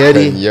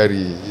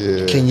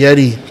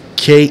 Kenyeti,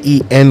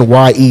 Kenyeti.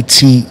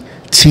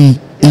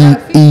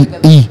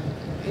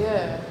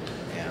 Yeah.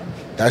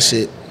 That's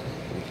it.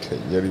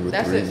 Kenyeti with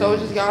That's 3 it. So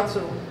it's just y'all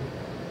two.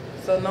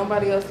 So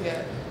nobody else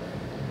yet.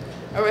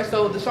 All right.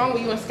 So the song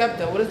with you and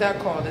Skepta, what is that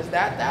called? Is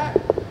that?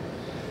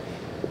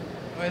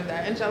 Or is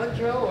that angelic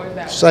drill? Or is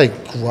that? It's like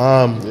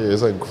grime. Yeah,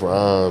 it's like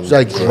grime. It's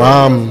like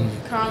grime.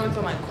 Comments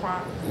on like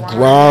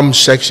Grime,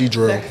 sexy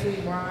drill. Sexy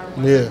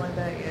grime. Yeah. Like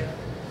that. Yeah.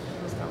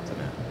 It was counting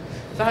that.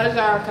 So how did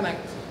y'all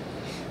connect?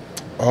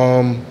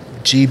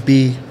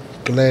 GB,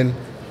 Glenn,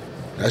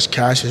 that's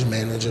Cash's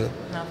manager.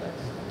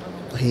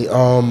 He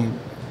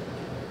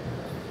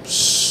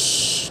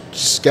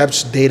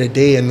Skep's day to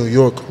day in New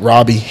York,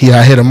 Robbie,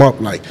 I hit him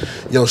up like,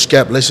 yo,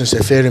 Skep listens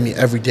to Fair to Me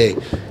every day.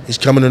 He's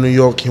coming to New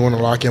York, he wanna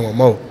lock in with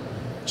Mo.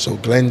 So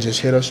Glenn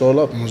just hit us all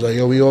up and was like,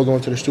 yo, we all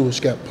going to the studio with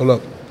Skep, pull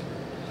up.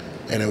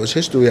 And it was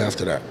history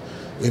after that.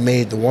 We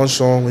made the one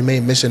song, we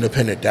made Miss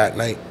Independent that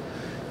night.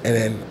 And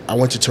then I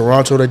went to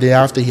Toronto the day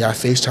after, he had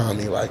FaceTime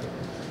me like,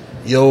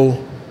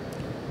 yo,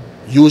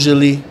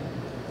 usually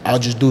I'll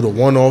just do the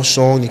one-off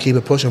song and keep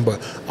it pushing, but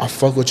I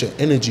fuck with your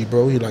energy,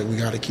 bro. He like, we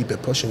gotta keep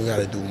it pushing, we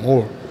gotta do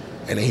more.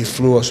 And then he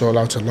flew us all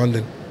out to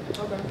London.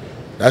 Okay.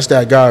 That's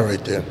that guy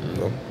right there. You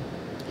know?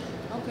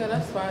 Okay,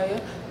 that's fire.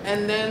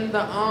 And then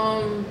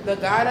the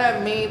guy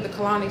that made the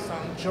Kalani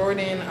song,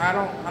 Jordan, I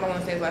don't want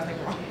to say his last name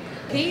wrong.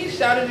 He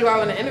shouted you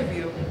out in an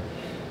interview.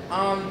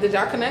 Did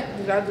y'all connect?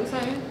 Did y'all do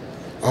something?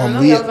 I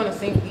know y'all was on the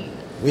same beat.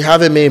 We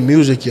haven't made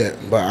music yet,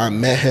 but I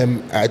met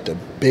him at the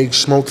Big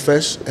Smoke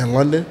Fest in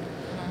London.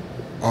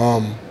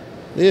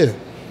 Yeah.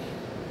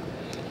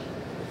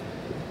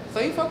 So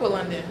you fuck with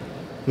London?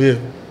 Yeah.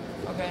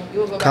 Okay, you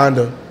would go back?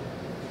 Kinda.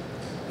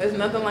 There's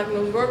nothing like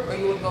New York, or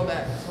you would go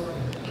back?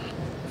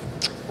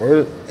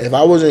 Or if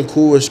I wasn't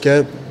cool with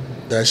Skep,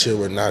 that shit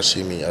would not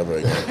see me ever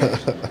again.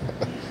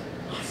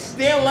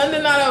 Damn,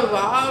 London not a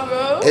vibe,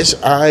 bro. It's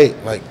alright,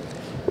 like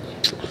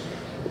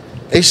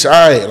it's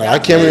alright. Like I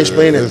can't really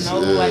explain it.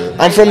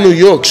 I'm from New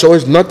York, so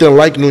it's nothing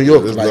like New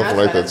York. It's like, nothing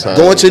like the time.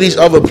 Going to these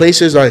other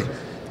places, like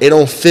it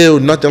don't feel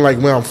nothing like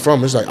where I'm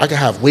from. It's like I can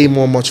have way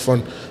much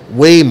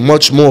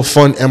more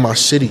fun in my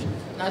city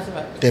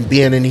than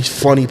being in these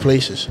funny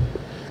places.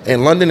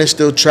 And London is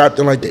still trapped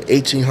in like the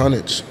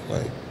 1800s.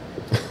 Like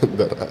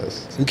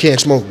you can't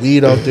smoke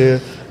weed out there.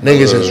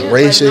 Niggas is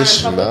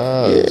racist.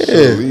 Nah,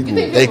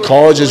 yeah. They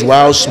cars is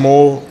wild,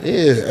 small.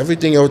 Yeah,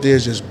 everything out there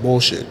is just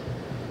bullshit.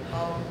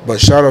 But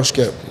shout out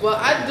Skep. Well,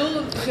 I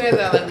do hear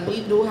that like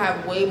we do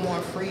have way more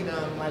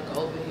freedom like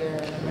over here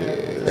in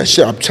America. That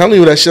shit, I'm telling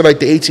you, that shit like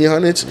the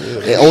 1800s.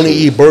 They only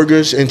eat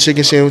burgers and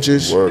chicken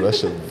sandwiches. Word, that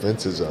shit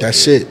vintage out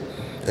That's there. it.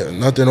 Yeah,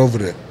 nothing over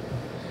there.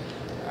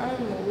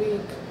 I'm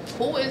weak.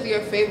 Who is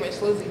your favorite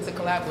Slizzy to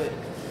collab with?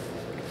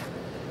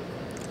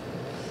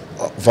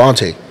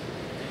 Vontae.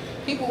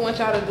 People want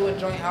y'all to do a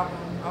joint album.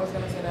 I was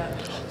gonna say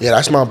that. Yeah,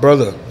 that's my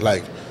brother.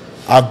 Like,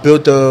 I've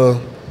built a,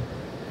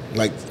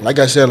 like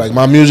I said, like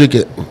my music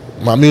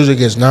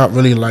is not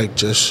really like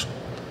just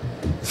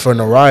for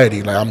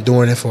notoriety. Like I'm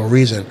doing it for a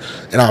reason,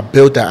 and I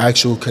built that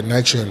actual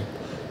connection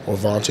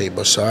with Vontae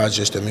besides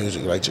just the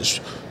music. Like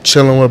just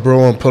chilling with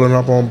bro and pulling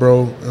up on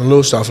bro and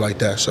little stuff like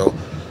that. So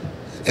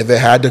if it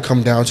had to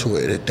come down to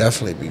it, it'd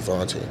definitely be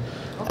Vontae.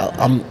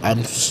 Okay.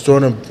 I'm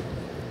sort of,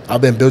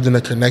 I've been building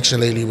a connection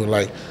lately with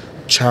like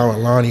Chow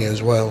and Lonnie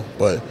as well,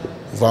 but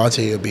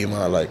Vontae would be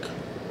my like,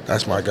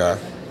 that's my guy.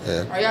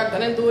 Yeah. Are y'all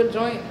gonna do a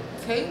joint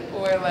tape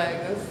or like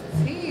it's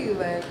tea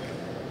like?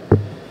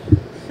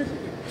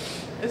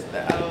 It's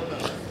the I don't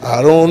know.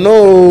 I don't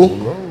know.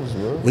 Who knows,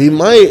 man?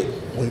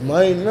 We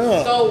might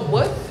not. So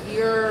what's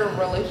your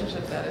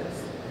relationship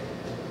status?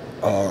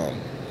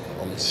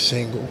 I'm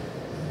single.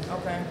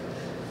 Okay.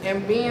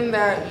 And being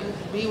that you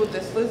be with the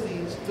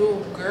Slizzies,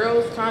 do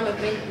girls kind of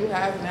think you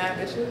have mad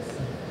bitches?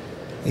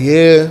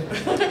 Yeah.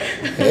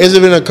 There's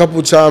been a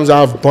couple times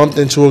I've bumped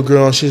into a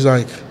girl and she's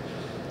like,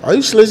 "Are you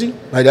Slizzy?"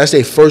 Like that's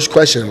their first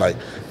question. Like,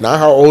 not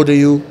how old are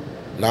you?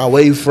 Not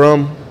where you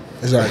from?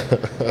 It's like,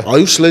 "Are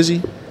you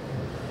Slizzy?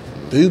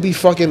 Do you be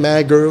fucking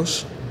mad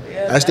girls?"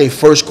 Yeah, that's their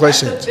first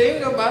question. That's the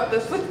thing about the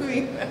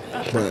Slizzy.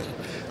 But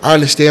I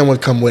understand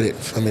what come with it.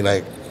 I mean,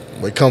 like,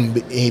 what come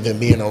even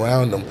being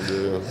around them,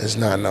 it's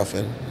not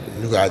nothing.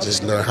 You gotta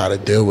just learn how to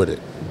deal with it.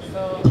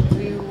 So, do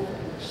you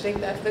shake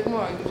that stigma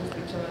or you just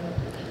be chilling?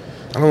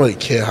 I don't really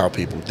care how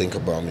people think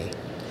about me.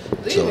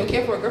 Do you even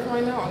care for a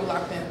girlfriend right now or are you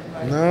locked in?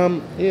 Like, nah,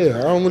 yeah,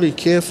 I don't really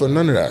care for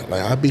none of that.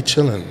 Like, I be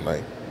chilling,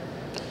 like,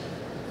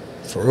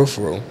 for real,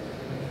 for real.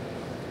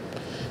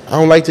 I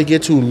don't like to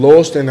get too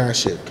lost in that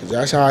shit, because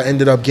that's how I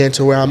ended up getting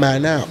to where I'm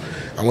at now.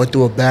 I went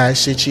through a bad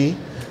shitchy,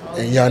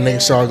 and y'all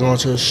niggas started going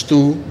to the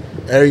stew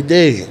every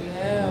day.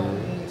 Yeah,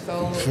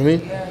 so, for me?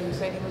 Yeah, you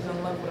said he was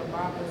in love with a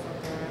bop or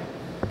something,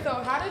 right? So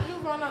how did you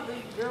find out this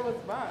girl was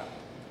bop?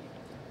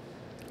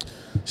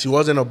 She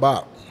wasn't a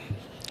bop.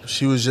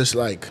 She was just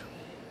like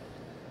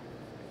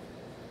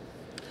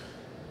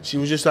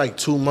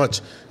too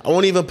much. I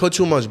won't even put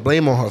too much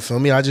blame on her, feel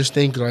me? I just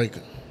think like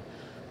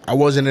I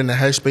wasn't in the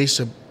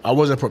headspace I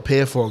wasn't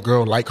prepared for a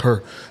girl like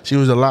her. She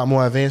was a lot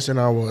more advanced than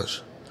I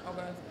was.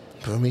 Okay.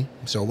 Feel me?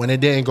 So when it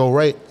didn't go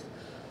right,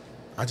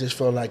 I just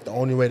felt like the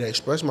only way to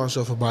express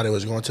myself about it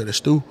was going to the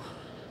stew.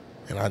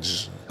 And I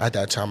just, at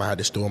that time, I had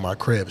the stew in my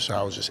crib, so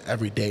I was just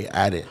every day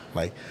at it.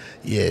 Like,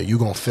 yeah, you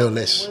gonna feel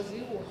this. Was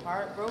you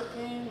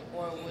heartbroken,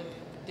 or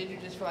did you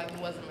just feel like you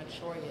wasn't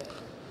mature yet?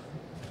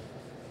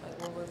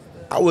 Like, what was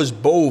the... I was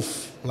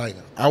both. Like,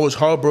 I was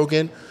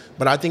heartbroken,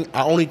 but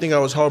I only think I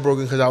was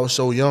heartbroken because I was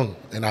so young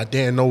and I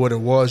didn't know what it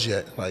was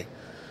yet. Like,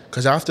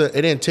 because after,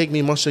 it didn't take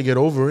me much to get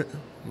over it.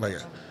 Like,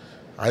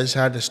 I just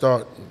had to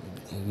start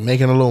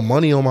making a little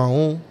money on my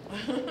own,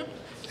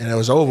 and it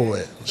was over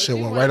with. So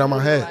shit went right on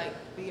my head.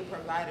 Like, be a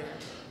provider.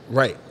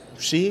 Right.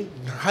 See?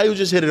 How you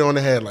just hit it on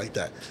the head like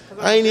that?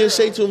 I ain't even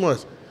say too much.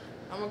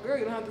 I'm a girl,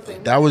 you don't have to say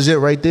much. That was it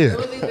right there. It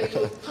was either you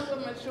was too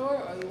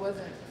immature or you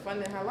wasn't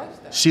funding her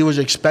lifestyle. She was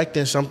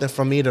expecting something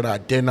from me that I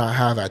did not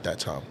have at that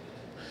time.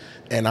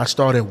 And I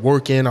started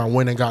working. I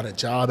went and got a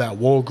job at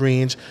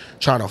Walgreens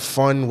trying to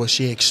fund what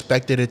she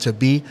expected it to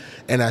be.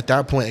 And at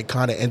that point, it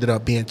kind of ended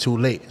up being too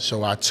late.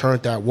 So I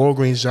turned that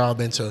Walgreens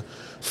job into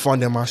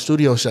funding my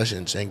studio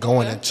sessions and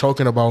going and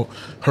talking about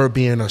her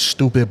being a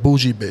stupid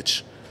bougie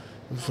bitch.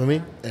 For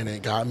me? And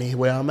it got me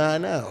where I'm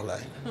at now.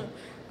 Like.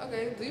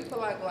 Okay, do you feel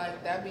like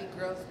that be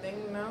girls'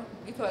 thing now?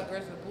 You feel like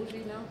girls are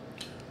bougie now?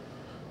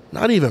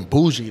 Not even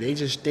bougie. They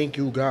just think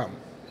you got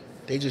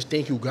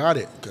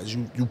it because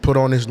you put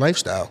on this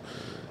lifestyle.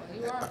 Well,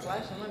 you are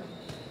flashing money.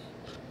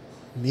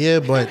 Yeah,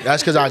 but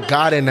that's because I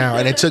got it now,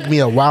 and it took me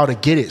a while to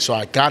get it. So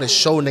I gotta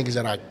show niggas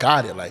that I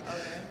got it. Like,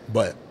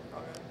 but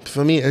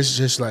for me, it's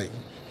just like,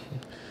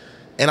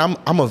 and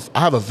I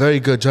have a very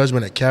good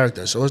judgment of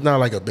character. So it's not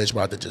like a bitch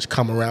about to just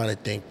come around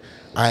and think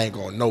I ain't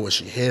gonna know what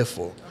she here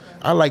for. Okay.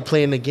 I like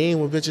playing the game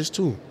with bitches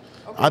too.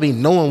 Okay. I be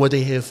knowing what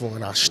they here for,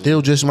 and I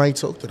still just might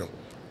talk to them.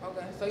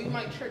 Okay, so you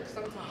might trick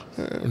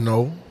sometimes.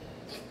 No.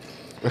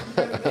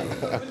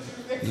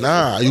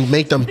 Nah, you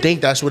make them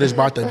think that's what it's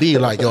about to be.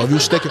 Like, yo, if you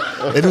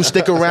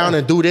stick around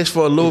and do this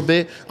for a little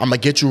bit, I'm gonna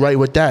get you right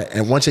with that.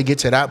 And once it get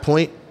to that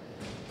point,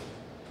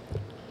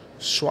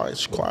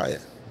 it's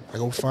quiet. I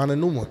go find a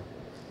new one.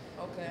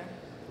 Okay.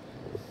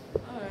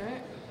 All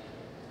right.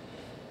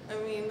 I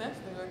mean, that's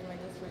the work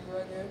niggas for you,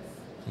 I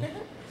guess.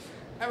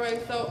 All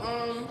right. So,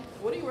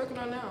 what are you working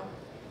on now?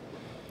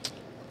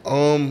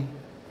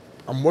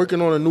 I'm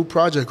working on a new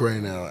project right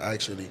now,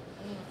 actually.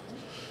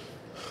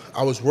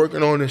 I was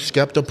working on a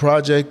Skepta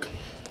project.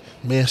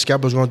 Me and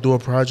Skepta's gonna do a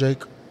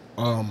project.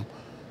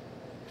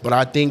 But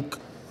I think,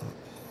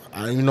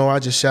 I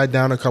just sat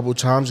down a couple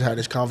times and had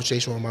this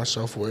conversation with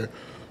myself where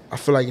I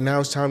feel like now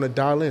it's time to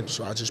dial in.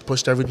 So I just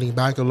pushed everything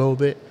back a little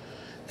bit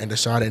and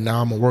decided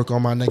now I'm gonna work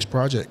on my next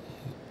project.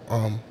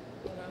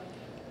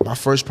 My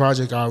first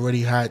project I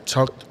already had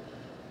tucked.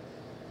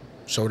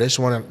 So this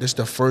is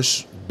the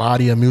first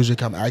body of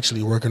music I'm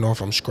actually working on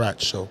from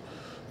scratch. So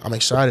I'm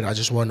excited. I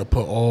just wanted to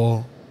put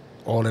all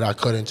that I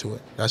could into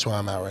it. That's where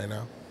I'm at right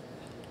now.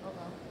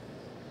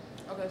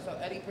 Okay, so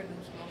Eddie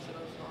produced most of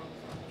those songs.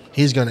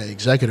 He's gonna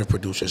executive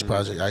produce this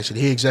project, actually.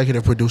 He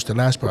executive produced the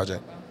last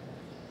project. Okay.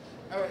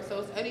 All right,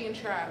 so it's Eddie and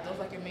Trav. Those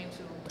like your main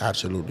two.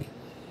 Absolutely.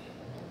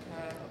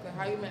 Okay.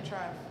 How you met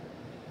Trav?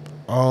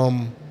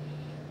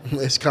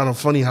 It's kind of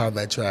funny how I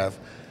met Trav.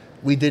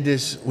 we did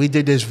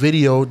this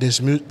video,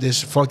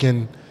 this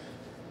fucking,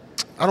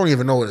 I don't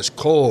even know what it's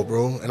called,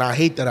 bro. And I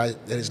hate that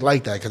it's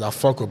like that because I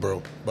fuck with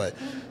bro. But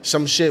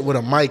some shit with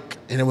a mic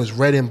and it was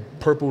red and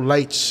purple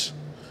lights.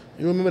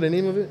 You remember the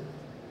name of it?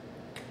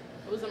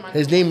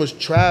 His name was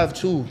Trav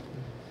too,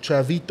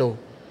 Travito,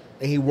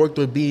 and he worked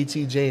with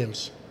BET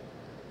James.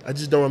 I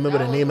just don't remember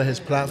the name of his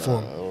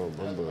platform. I don't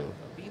remember.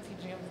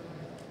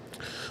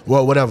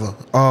 Well, whatever.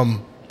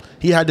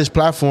 He had this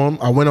platform.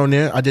 I went on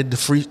there. I did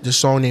the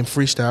song named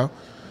Freestyle.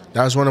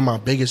 That was one of my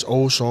biggest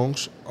old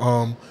songs.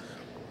 And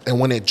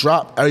when it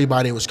dropped,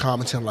 everybody was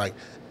commenting like,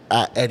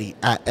 at Eddie,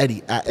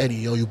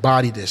 yo, you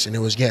bodied this. And it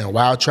was getting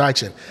wild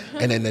traction.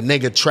 And then the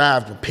nigga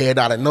Trav appeared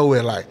out of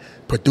nowhere like,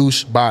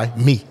 produced by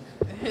me.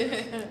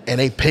 And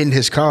they pinned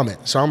his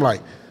comment. So I'm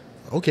like,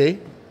 okay.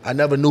 I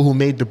never knew who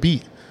made the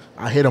beat.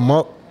 I hit him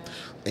up,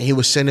 and he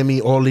was sending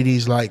me all of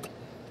these like,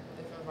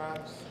 different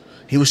vibes.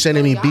 He was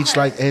sending me beats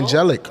like smoke?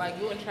 Angelic. Like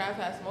you and Trav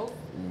had smoke?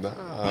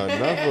 Nah,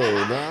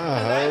 never. Nah,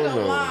 hell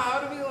no. I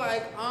would be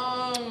like,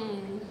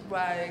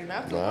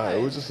 not too much.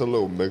 It was just a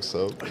little mix up.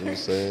 You know what I'm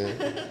saying?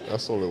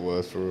 That's all it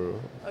was for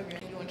real. Okay,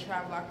 you and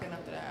Trav locked in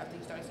after that, after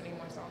you started sending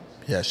more songs?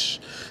 Yes.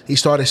 He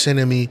started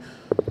sending me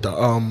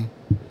the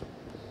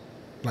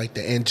like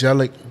the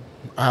Angelic.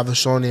 I have a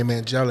song named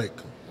Angelic.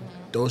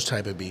 Mm-hmm. Those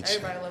type of beats.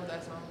 Everybody loves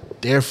that song.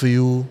 There for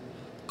You,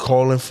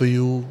 Calling for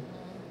You,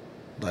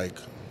 like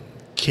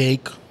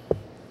Cake,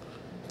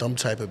 them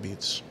type of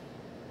beats.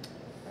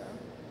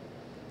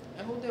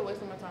 And who did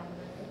Wasting My Time?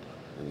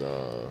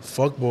 Nah.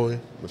 Fuckboy.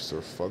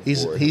 Mr.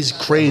 Fuckboy. He's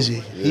crazy.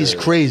 Yeah. He's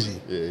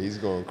crazy. Yeah, he's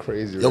going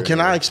crazy. Yo, right can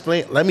now. I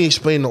explain? Let me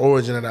explain the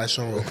origin of that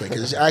song real quick,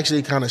 because it's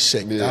actually kind of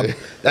sick. Yeah.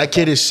 That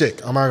kid is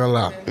sick. I'm not gonna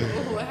lie.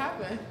 What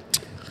happened?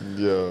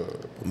 Yeah.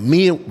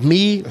 Me,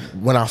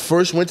 when I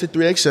first went to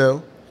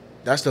 3XL,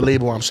 that's the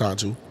label I'm signed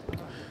to.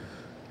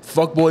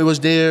 Fuckboy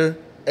was there,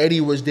 Eddie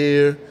was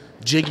there,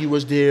 Jiggy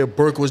was there,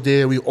 Burke was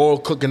there. We all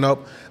cooking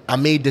up. I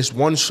made this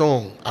one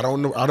song. I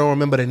don't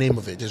remember the name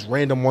of it. Just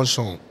random one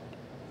song.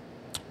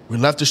 We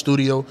left the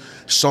studio.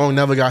 Song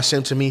never got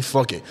sent to me.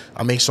 Fuck it.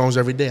 I make songs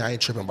every day. I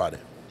ain't tripping about it.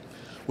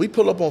 We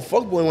pull up on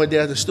Fuckboy one day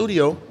at the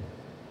studio,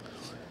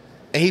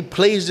 and he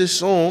plays this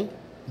song,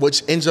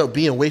 which ends up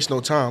being Waste No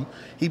Time.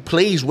 He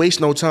plays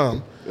Waste No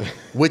Time,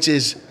 which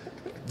is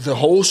the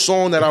whole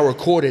song that I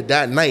recorded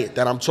that night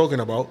that I'm talking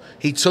about.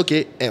 He took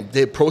it and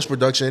did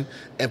post-production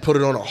and put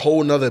it on a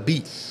whole nother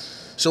beat.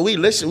 So we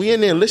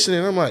in there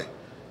listening. I'm like,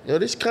 yo,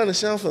 this kind of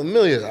sounds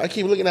familiar. I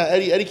keep looking at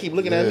Eddie. Eddie keep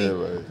looking at me.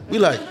 Right. We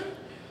like,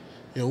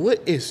 yo,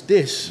 what is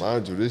this?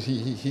 Mind you,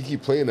 he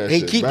keep playing that He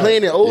shit. keep back.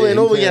 playing it over and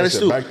over again.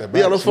 Back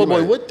We on the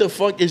Fuckboy, like, what the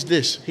fuck is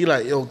this? He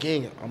like, yo,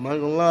 gang, I'm not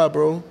gonna lie,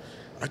 bro.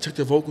 I took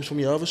the vocals from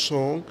your other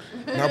song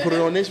and I put it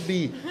on this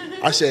beat.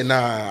 I said,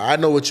 nah, I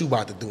know what you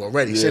about to do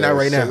already. Send that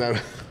right now.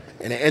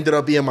 And it ended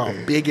up being my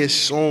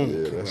biggest song.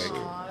 Yeah, that's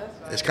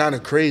It's kind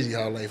of crazy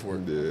how life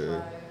works. Yeah.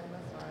 Okay.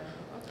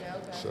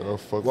 Shut up,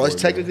 Fuckboy. Well, it's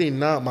technically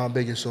not my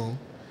biggest song.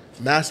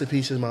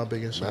 Masterpiece is my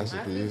biggest song.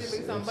 Masterpiece.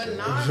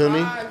 But feel me?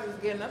 Non-Lives is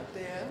getting up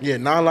there. Yeah,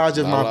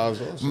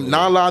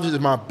 Non-Lives is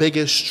my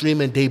biggest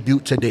streaming debut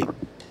to date.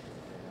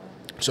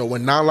 So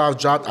when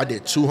Non-Lives dropped, I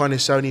did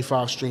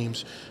 275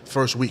 streams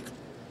first week.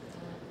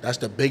 That's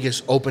the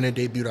biggest opening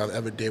debut I've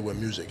ever did with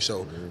music.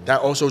 So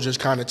that also just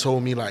kind of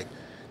told me like,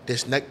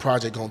 this next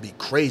project gonna be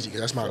crazy because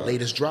that's my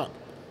latest drop,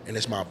 and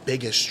it's my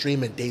biggest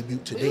streaming debut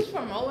to We date. was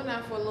promoting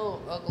that for a little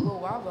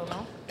while though,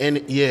 no?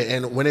 And yeah,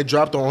 and when it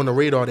dropped on the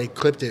radar, they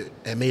clipped it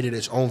and made it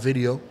its own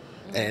video,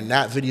 and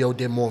that video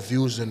did more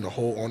views than the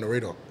whole On the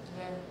Radar.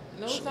 Yeah.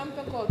 No,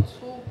 something called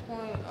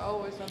 2.0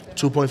 or something.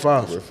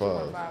 2.5.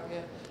 2.5.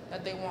 Yeah.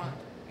 That they want.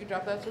 You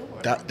dropped that too?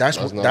 Or That's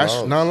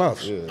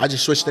Non-Lives. Yeah. I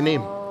just switched the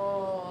name.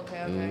 Oh,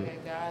 okay,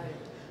 got it.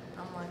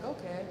 I'm like,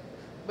 okay.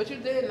 But you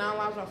did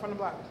Non-Lives on Front of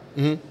Block.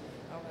 Mm-hmm.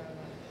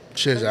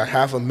 Shit's at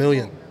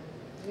 500,000.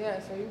 Yeah,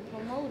 so you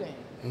promoting.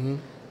 Mm-hmm.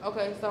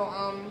 Okay, so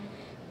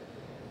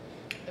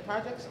the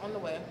project's on the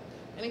way.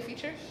 Any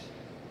features?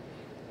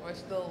 Or it's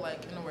still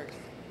like in the works?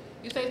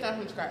 You say it's not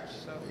from scratch,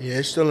 so. Yeah,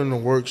 it's still in the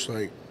works.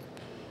 Like,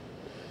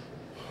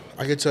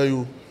 I could tell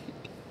you,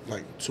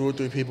 like 2 or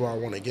 3 people I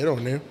want to get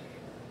on there.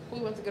 Who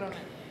you want to get on there?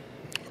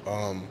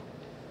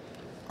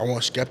 I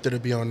want Skepta to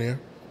be on there,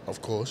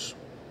 of course.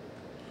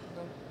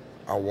 Okay.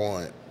 I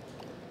want,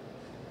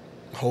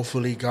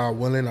 hopefully, God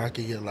willing, I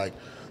could get like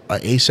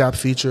an ASAP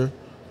feature.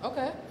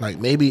 Okay. Like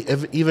maybe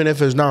even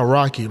if it's not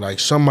Rocky, like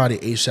somebody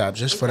ASAP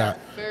just for that.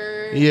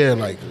 Yeah,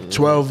 like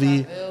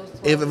 12V.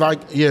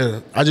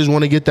 I just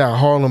want to get that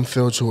Harlem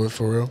feel to it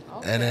for real.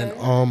 Okay. And then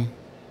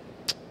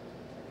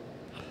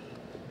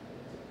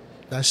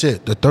that's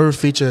it. The third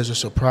feature is a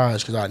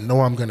surprise because I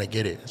know I'm gonna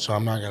get it, so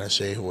I'm not gonna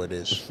say who it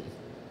is.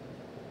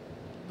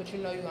 But you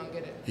know you're gonna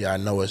get it. Yeah, I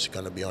know it's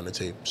gonna be on the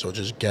tape. So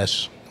just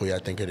guess who I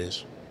think it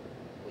is.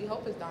 We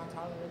hope it's Don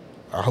Toliver.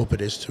 I hope it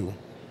is too.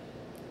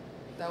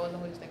 That wasn't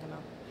what he's thinking of.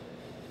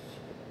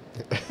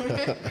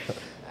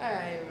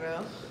 Alright,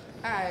 bro.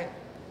 Alright.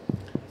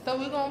 So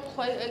we're gonna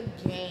play a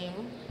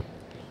game.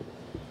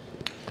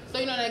 So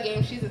you know that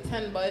game, She's a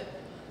 10 But.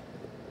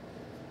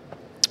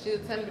 She's a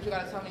 10, but you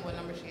gotta tell me what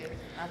number she is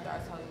after I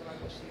tell you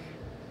like what she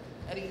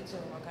is. Eddie, you too,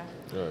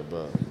 okay? All right,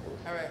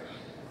 bye. All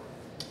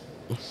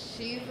right.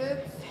 She's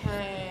a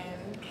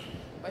 10,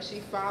 but she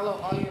follow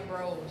all your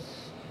bros.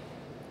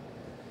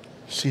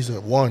 She's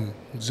a 1,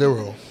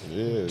 0.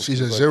 Yeah.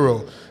 She's a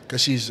 0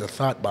 because she's a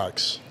thought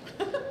box.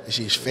 And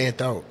she's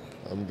fanned out.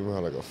 I'm giving her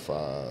like a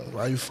 5.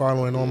 Why are you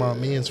following all my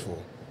mans for?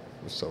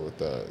 What's up with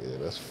that? Yeah,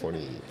 that's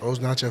funny. Those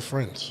not your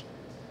friends.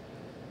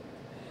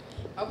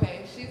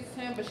 Okay, she's a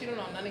 10, but she don't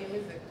know none of your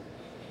music.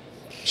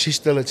 She's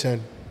still a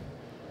 10.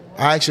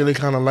 I actually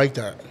kind of like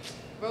that.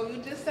 Bro, you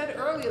just said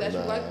earlier that you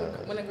like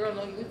when a girl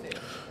knows music.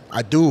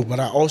 I do, but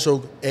I also,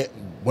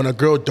 when a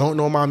girl don't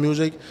know my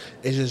music,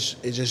 it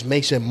just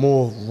makes it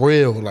more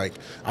real. Like,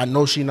 I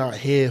know she not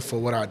here for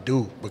what I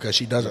do because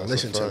she doesn't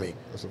listen to me.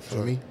 That's a fact.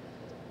 For me,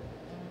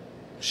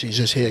 she's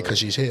just here because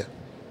she's here.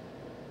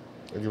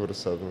 I give it a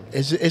 7.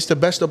 It's the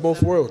best of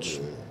both worlds.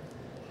 Yeah.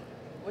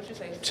 What you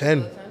say?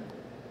 10. All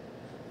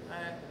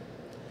right.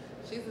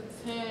 She's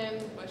a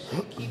 10, but she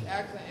keep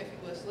acting if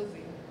you was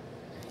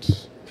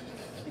Slizzy.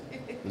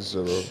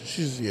 0.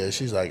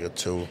 She's like a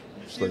 2.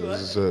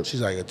 She's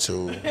like a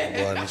 2,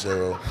 1,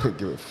 0.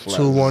 Give it flat.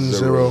 2, 1,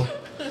 0.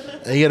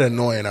 It get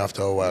annoying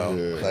after a while.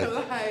 Yeah. Like,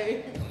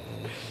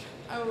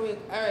 I mean,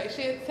 all right.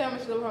 She a 10,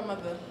 but she live with her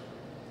mother.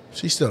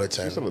 She's still a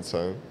 10. She's still a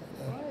 10.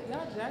 What?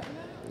 Y'all jacking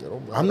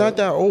that? I'm not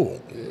that old.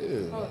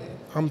 Yeah. Oh,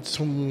 yeah.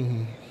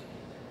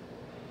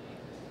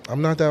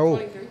 I'm not that old.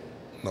 23?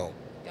 No,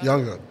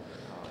 younger.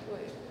 Oh,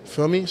 wait.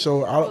 Feel me?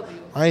 So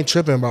I ain't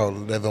tripping about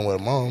living with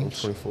mom.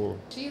 24.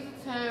 She's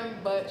a 10,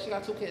 but she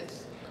got 2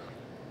 kids.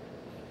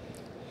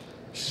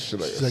 She's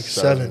like, She's like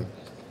 7.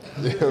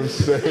 You know what I'm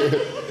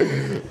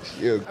saying?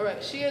 Yeah. All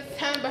right. She is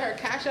 10, but her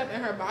cash up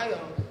in her bio.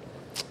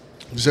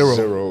 0.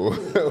 0.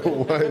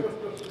 What?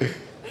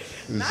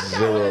 Not 0.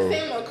 that on the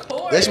same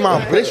accord.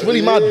 That's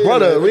really my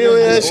brother. We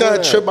ain't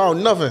trying to trip out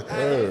nothing.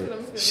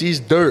 She's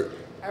dirt.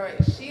 All right.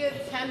 She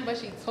is 10, but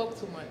she talk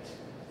too much.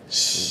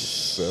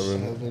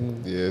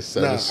 7. Yeah,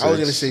 7, Nah, 6. I was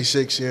gonna say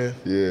 6. Yeah.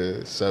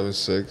 Yeah, 7,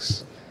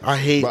 6. I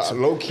hate. But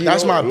low key,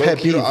 That's my pet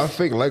peeve. I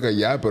think like a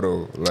yapper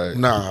though. Like,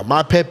 nah,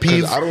 my pet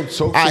peeve. I don't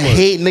talk too I much.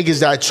 hate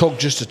niggas that talk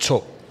just to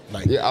talk.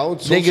 Like, yeah, I don't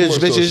talk niggas,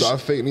 too much, bitches so I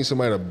think need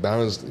somebody to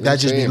balance. that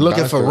just be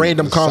looking for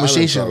random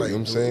conversation. Like, you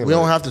know what I'm saying? we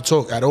don't have to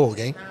talk at all,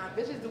 gang.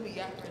 Nah, bitches do be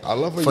yapping. I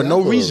love her For no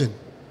yapper. reason.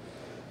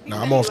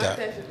 Nah, I'm off that.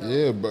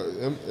 Yeah, but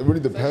it really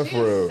depends She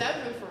for real. is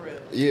 7 for real.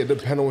 Yeah, it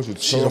depends on what you're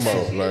She's a talking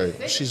about. 4.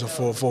 Like, She's a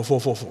 4, 4, 4,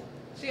 4, 4.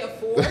 She a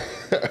 4?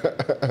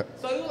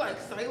 So you like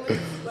silent?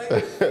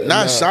 Like,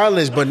 Not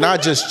silence, but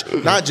not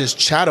just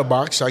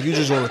chatterbox. Like, you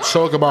just want to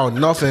talk about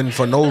nothing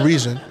for no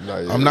reason. Nah,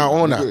 yeah, I'm not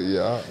on that.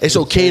 yeah, It's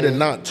okay to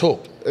not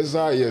talk. it's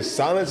not. Yeah,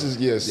 silence is.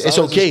 Yeah, It's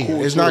okay.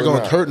 Cool It's too, not or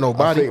gonna hurt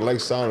nobody. I think like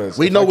silence.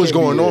 We If know I what's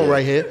can't be going on here-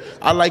 right here.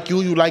 I like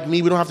you, you like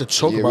me. We don't have to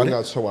talk Yeah, about we it.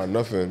 not talking about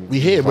nothing. We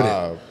here with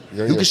Vibe. it.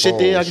 You're on You your can sit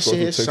there, I phone, can scroll sit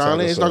here through TikTok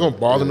silent. or It's not gonna something.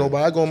 bother Yeah.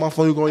 nobody. I go on my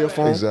phone, you go on your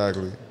phone.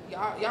 Exactly.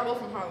 y'all both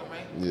from Harlem,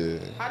 right? Yeah.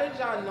 How did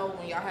y'all know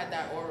when y'all had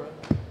that aura?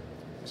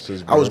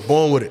 Since I was birth.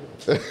 born with it.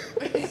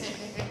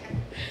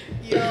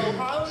 Yo,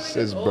 Harlem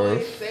Since niggas always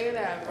birth. say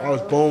that, bro. I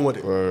was born with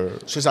it.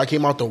 Word. Since I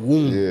came out the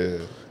womb,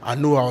 Yeah. I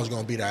knew I was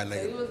gonna be that So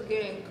nigga. you was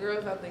getting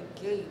girls out the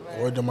gate, like.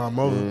 Word to my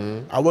mother.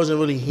 Mm-hmm. I wasn't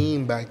really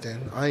him back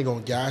then. I ain't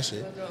gonna gas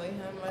it. Was really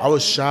him, like I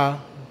was that? shy,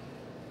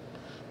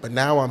 but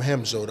now I'm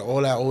him. So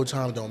all that old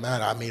time don't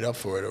matter. I made up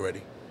for it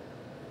already.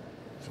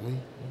 For me,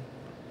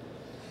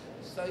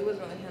 So you was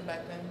really him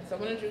back then. So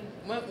when did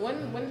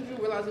you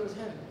realize it was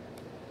him?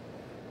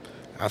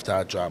 after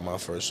I dropped my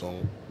first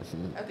song,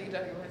 After you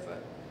dropped your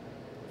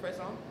first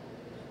song?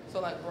 So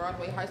like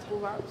Broadway high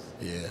school vibes?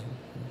 yeah.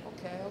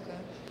 Okay.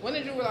 When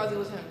did you realize it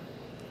was him?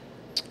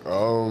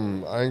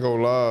 I ain't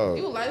gonna lie.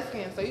 You light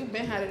skinned, so you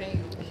been had it in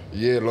you.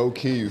 Yeah, low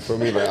key, you feel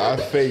me? Like I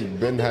fake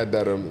been had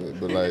that,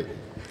 but like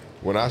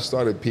when I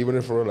started peeping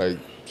it for real,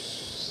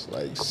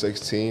 like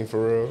 16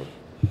 for real.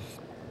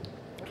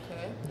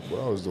 Okay.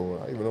 What I was doing,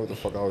 I don't even know what the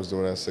fuck I was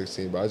doing at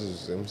 16, but I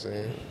just, you know what I'm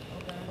saying?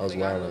 Okay. I was so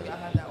y'all knew wildin'. y'all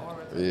had that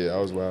aura. too. Yeah, I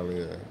was wild,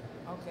 yeah.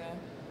 Okay.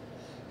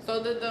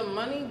 So did the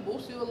money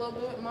boost you a little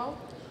bit, Mo?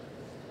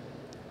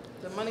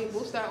 The money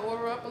boost that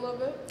aura up a little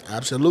bit?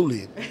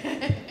 Absolutely.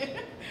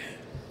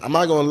 I'm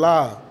not gonna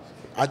lie.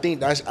 I think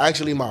that's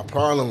actually my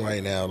problem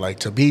right now. Like,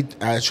 to be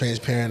as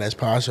transparent as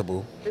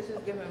possible.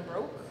 Bitches giving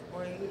broke,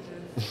 or you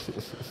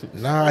just?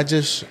 Nah, I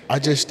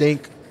just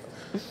think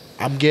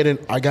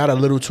I got a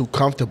little too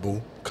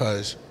comfortable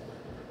because,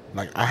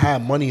 like, I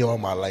had money all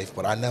my life,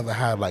 but I never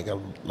had like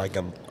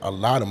a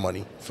lot of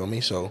money for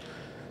me. So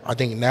I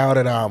think now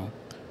that I'm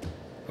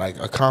like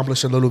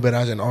accomplished a little bit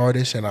as an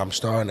artist and I'm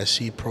starting to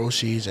see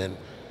proceeds and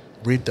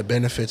reap the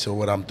benefits of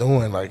what I'm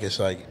doing, like, it's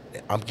like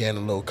I'm getting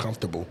a little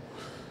comfortable.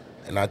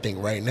 And I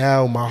think right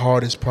now my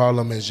hardest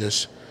problem is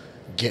just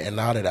getting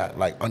out of that,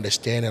 like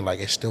understanding like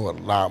it's still a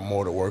lot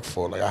more to work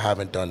for. Like, I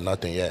haven't done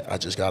nothing yet. I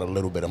just got a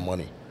little bit of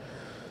money.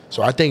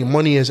 So I think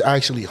money is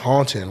actually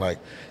haunting. Like,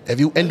 if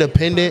you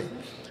independent,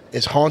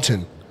 it's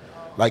haunting.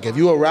 Like, if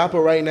you a rapper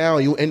right now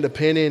and you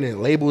independent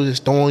and labels is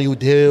throwing you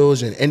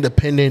deals and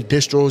independent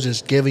distros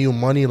is giving you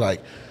money,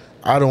 like,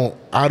 I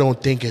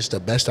don't think it's the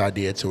best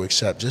idea to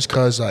accept just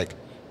because like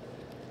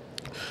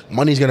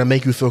money's gonna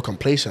make you feel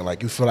complacent,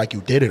 like you feel like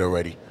you did it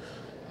already.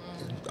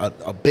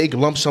 A big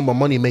lump sum of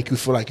money make you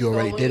feel like you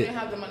already did it. When you didn't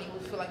have the money,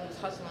 you feel like you was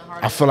hustling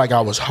hard. I feel like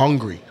I was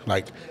hungry,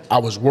 like I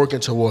was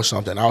working towards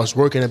something. I was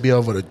working to be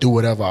able to do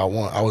whatever I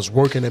want. I was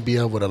working to be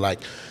able to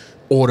like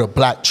order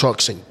black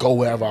trucks and go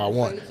wherever I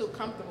want. So you're too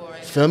comfortable,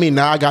 right? Feel me?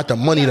 Now I got the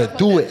money to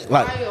do it.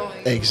 Like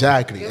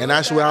exactly, and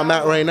that's where I'm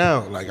at right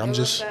now. Like I'm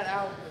just.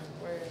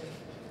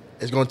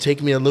 It's gonna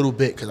take me a little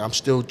bit because I'm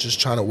still just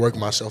trying to work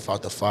myself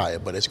out the fire,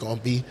 but it's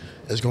gonna be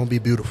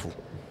beautiful.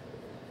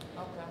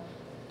 Okay.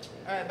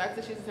 All right, back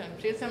to she's a 10.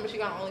 She's a 10, but she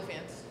got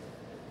OnlyFans.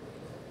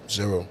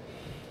 0.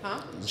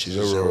 Huh? She's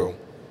a 0.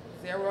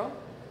 0?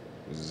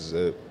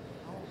 Zip.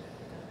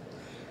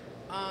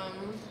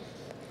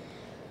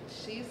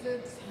 She's a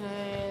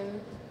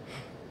 10,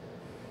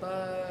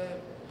 but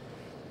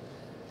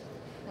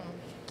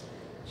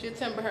she's a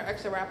 10, but her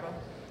ex a rapper.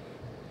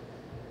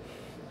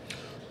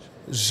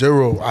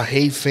 0. I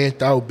hate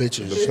fanned out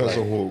bitches. It depends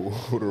on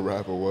who the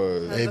rapper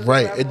was. Hey,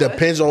 right. It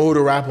depends on who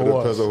the rapper was. It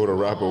depends on who the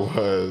rapper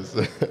was.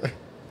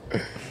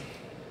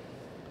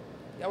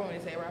 Y'all want me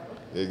to say rapper?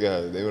 Yeah,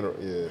 guys, they were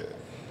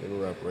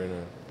rapper right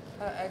now.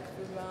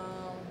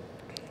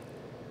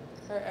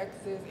 Her ex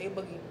is A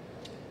Boogie.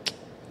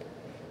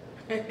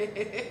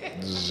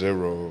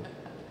 0.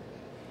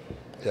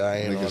 Yeah, I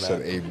ain't Nigga on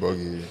said that. A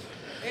Boogie.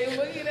 A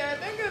Boogie,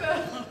 that nigga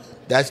though.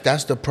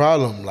 That's the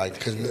problem, like,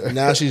 because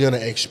now she's gonna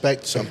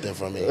expect something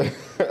from me.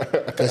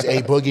 Because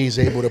A Boogie is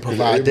able to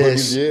provide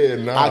this. Yeah,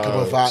 nah. I can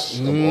provide.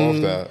 I'm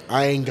off that.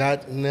 I ain't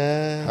got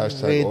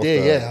Hashtag we ain't off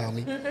there that. yet,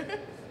 homie.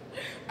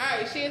 All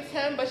right, she a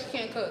 10, but she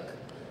can't cook.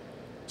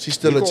 She's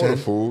still a 10.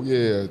 Food.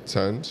 Yeah,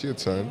 10. She a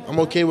 10. I'm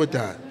okay with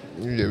that.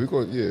 Yeah, we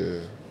go. Yeah,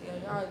 Yeah,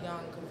 y'all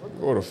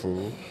young. order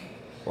food.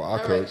 Well, I All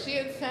cook. right, she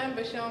a 10,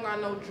 but she don't got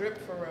no drip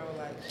for real.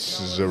 Like she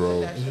don't 0.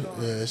 really put that shit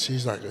on. Yeah,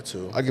 she's like a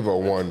 2. I give her a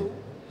 1.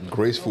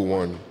 Graceful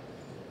 1.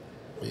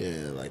 Yeah,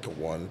 like a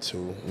 1,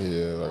 2.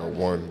 Yeah, like a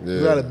 1. Yeah.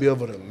 You gotta be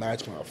able to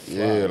match my fly.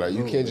 Yeah, like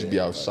you can't just be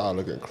outside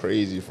looking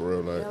crazy for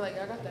real. Yeah, Like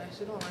like I got that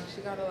shit on. Like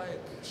she gotta like.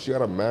 she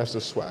gotta match the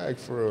swag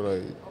for real.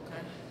 Like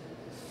Okay.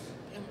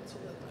 Damn, it was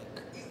like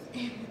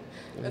crazy.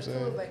 I'm That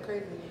saying? was like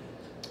crazy.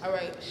 All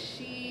right,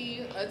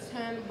 she a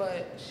 10,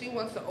 but she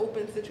wants an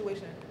open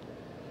situation.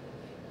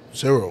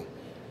 0.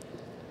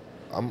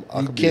 I You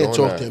could be can't on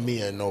talk that. to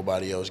me and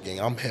nobody else, gang.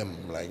 I'm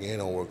him. Like, it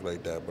don't work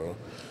like that, bro.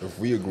 If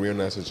we agree on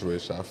that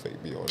situation, I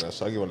fake be on that.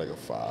 So I give her like a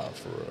 5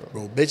 for real.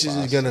 Bro, bitches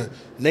 5, is gonna, 6.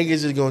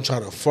 niggas is gonna try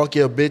to fuck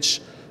your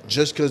bitch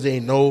just because they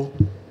know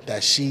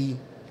that she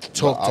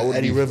talked to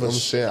Eddie Rivers. I'm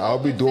saying I'll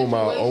be doing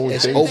my own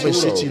It's thing open too,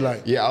 shit though. you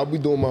like. Yeah, I'll be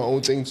doing my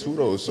own thing too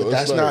though. So But it's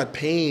that's like, not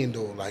pain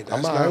though. Like that's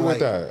I'm not alright like, with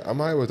that.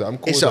 I'm alright with that. I'm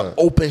cool it's with an that.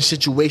 open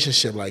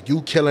situationship. Like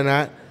you killing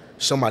that,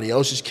 somebody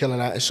else is killing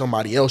that, and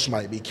somebody else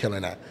might be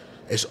killing that.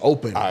 It's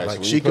open. Alright, like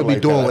so she when you could put be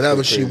like doing that, whatever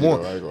that's she crazy,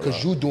 want though, I ain't gonna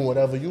because lie. you doing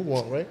whatever you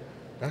want, right?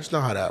 That's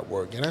not how that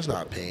works, and that's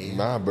not pain.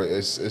 Nah, but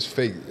it's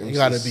fake. You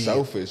gotta it's be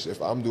selfish.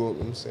 If I'm doing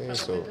what I'm saying,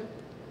 so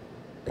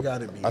It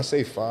gotta be. I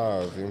say 5. You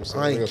know what I'm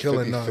saying? I ain't Like a killing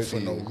 50, nothing for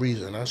 50. no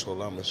reason. That's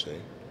all I'm gonna say.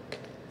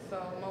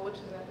 So, Mo, what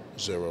you said?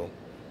 0.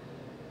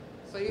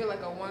 So you're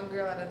like a one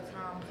girl at a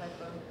time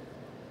type of.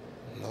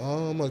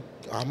 No,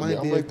 I might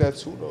Yeah, be. I'm like that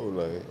too though.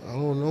 Like I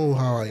don't know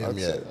how I am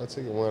yet. I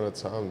take it one at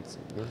a time. You know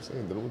what I'm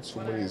saying? Doing too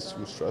many is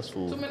too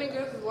stressful. Too many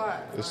girls is a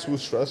lot. It's too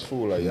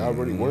stressful. Like y'all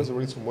already one is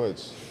already too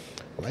much.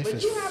 Life But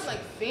is. you have like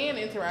fan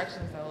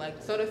interactions though.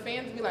 Like, so the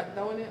fans be like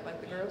throwing it,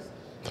 like the girls.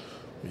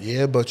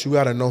 Yeah, but you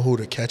gotta know who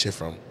to catch it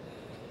from.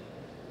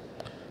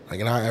 Like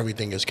not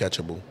everything is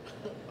catchable.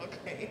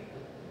 Okay.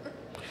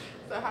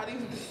 So how do you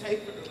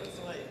decipher what's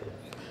like?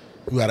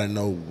 You gotta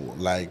know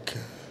like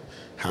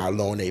how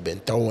long they been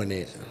throwing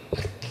it.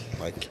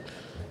 Like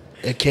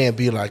it can't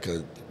be like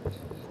a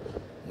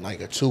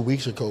 2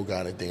 weeks ago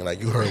kind of thing.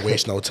 Like you heard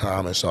 "Waste No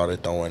Time" and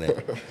started throwing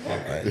it.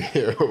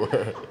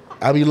 Like,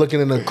 I be looking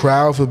in the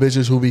crowd for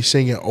bitches who be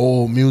singing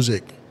old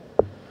music,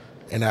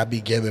 and I be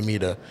giving me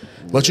the.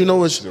 But you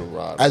know, it's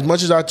as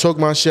much as I talk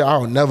my shit,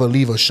 I'll never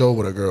leave a show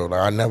with a girl.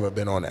 Like I never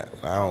been on that.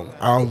 I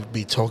don't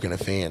be talking to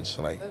fans.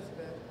 Like That's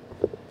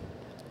good.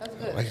 That's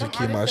good. I like to Some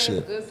keep my artists say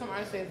shit. it's good. Some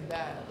artists say it's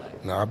bad.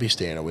 Like, no, I'll be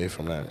staying away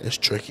from that. It's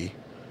tricky,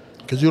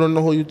 cause you don't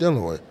know who you're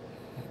dealing with.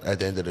 At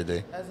the end of the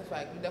day, that's a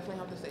fact. You definitely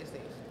have to stay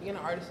safe. Being an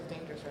artist is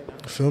dangerous right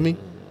now. feel me?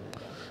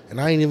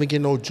 And I ain't even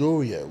get no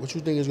jewelry yet. What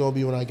you think is gonna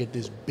be when I get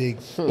this big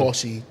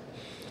bossy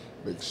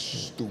Big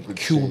stupid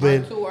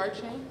Cuban?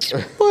 R2R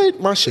chain. What?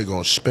 My shit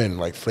gonna spin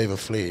like Flavor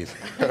Flav.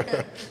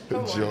 Come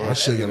on, Joe. My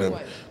shit gonna,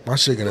 What? my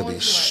shit gonna Doing be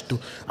too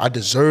much. I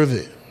deserve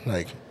it.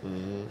 Like,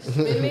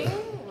 Spinning,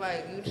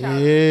 like you try.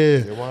 yeah.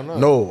 why not?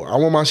 No, I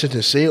want my shit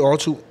to say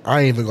R2.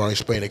 I ain't even gonna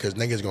explain it because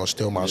niggas gonna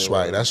steal my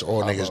swag. right. That's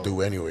all I niggas know.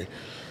 do anyway.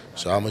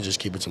 So I'm gonna just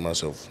keep it to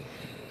myself.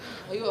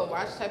 Are you a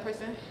watch type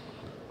person?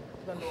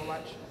 You gonna do a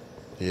watch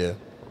Yeah.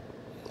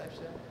 type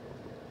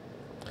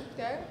shit?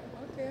 Okay,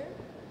 okay.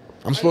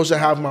 I'm supposed to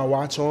have my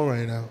watch on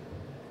right now.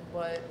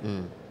 But,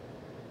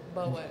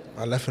 but what?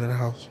 I left it in the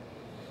house.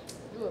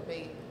 You a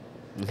bait.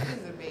 He's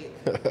a baby.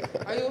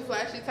 Are you a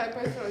flashy type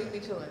person or you be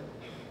chilling?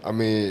 I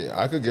mean,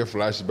 I could get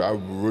flashy, but I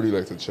really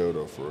like to chill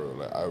though, for real.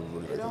 Like I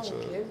really like to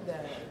chill. Don't give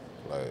that.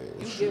 Like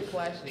you get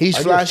flashy. He's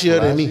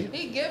flashier than me.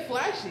 He get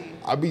flashy.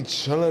 I be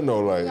chilling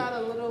though, like. You got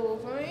a little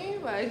for me,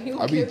 like you.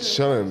 I be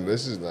chilling.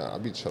 This is not. I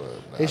be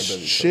chilling. Like, his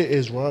shit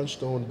is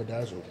Rhinestone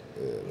bedazzled.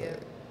 Yeah,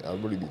 like, I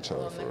really be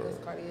chilling for real.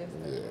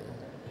 Yeah.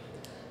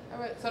 All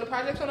right, so the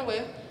project's on the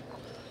way.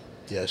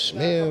 Yes,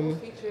 ma'am.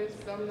 Features,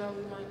 some know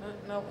we might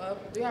not know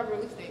of. Do you have a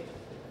release date?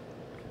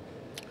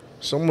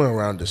 Somewhere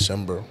around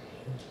December.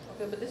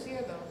 Okay, but this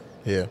year though.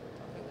 Yeah. Okay,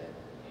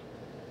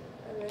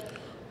 good. Okay.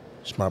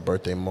 It's my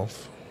birthday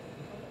month.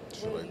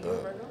 Shit like you that.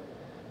 a Virgo?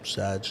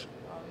 Sag.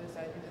 Oh, you're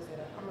Sag. You just said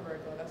that. I'm a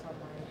Virgo. That's how mine.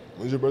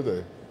 When's your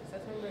birthday?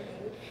 September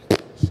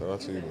 8th. Shout out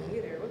to you, man.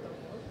 What the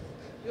fuck?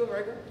 You a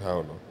Virgo?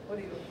 Hell no. What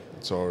are you?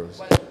 Taurus.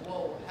 Wait,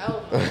 whoa,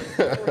 hell no.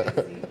 That's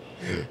crazy.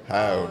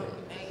 How?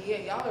 And yeah,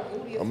 y'all are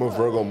moody as I'm fuck. a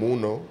Virgo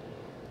moon though.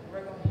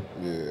 Virgo moon.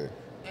 Yeah.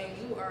 And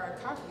you are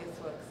cocky as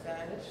fuck,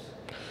 Sag.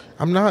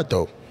 I'm not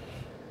though.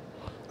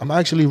 I'm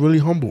actually really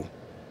humble.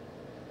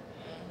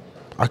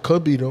 I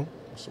could be though.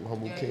 Some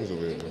humble kings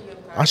over here, man.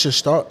 I should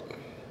start.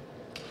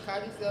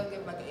 Cocky still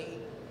give like an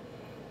 8.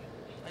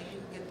 Like you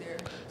can get there.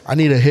 I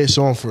need a hit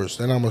song first,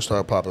 then I'm gonna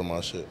start popping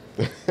my shit.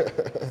 So you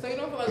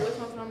don't feel like Which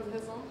One Time is a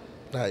hit song?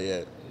 Not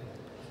yet.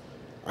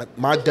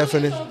 My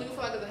definition. Which one do you feel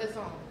like is a hit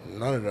song?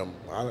 None of them.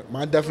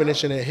 My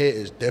definition of hit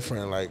is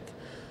different. Like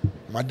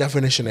my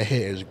definition of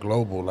hit is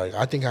global. Like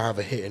I think I have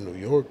a hit in New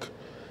York.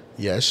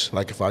 Yes.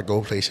 Like if I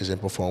go places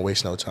and perform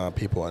Waste No Time,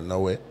 people will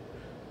know it.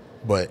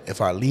 But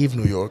if I leave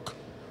New York,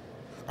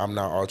 I'm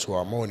not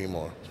R2RMOE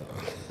anymore.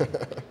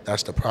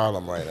 That's the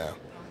problem right now. Okay.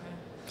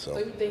 So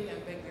you thinking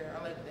bigger.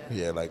 I like that.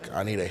 yeah, like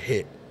I need a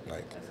hit,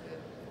 like That's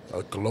good.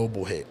 a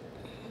global hit.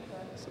 Okay.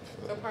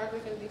 So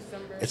project in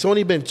December. It's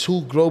only been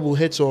 2 global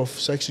hits off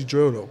Sexy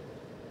Drill though.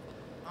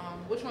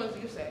 Which ones do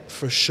you say?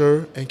 For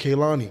Sure and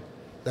Kehlani.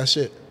 That's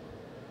it.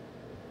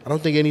 I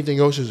don't think anything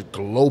else is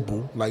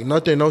global. Like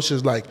nothing else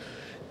is like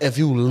if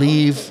you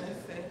leave.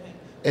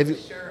 If you,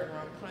 Sure,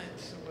 Rum Punch,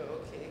 but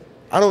okay.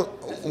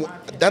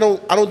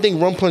 I don't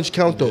think Rum Punch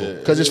count though,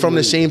 because it's from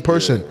the same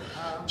person.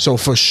 So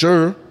For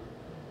Sure,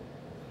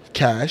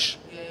 Cash,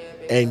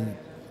 and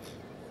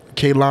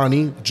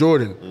Kehlani,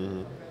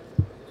 Jordan.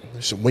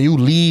 So when you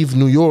leave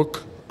New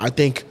York, I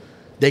think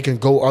they can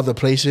go other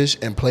places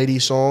and play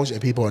these songs,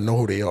 and people will know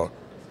who they are.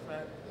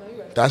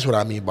 That's what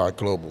I mean by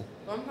global.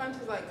 Rum Punch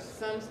is like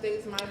some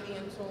states might be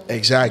in tune.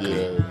 Exactly.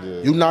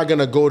 You're not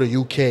gonna go to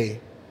UK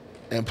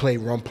and play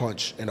Rum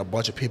Punch, and a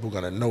bunch of people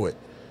gonna know it.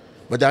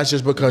 But that's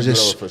just because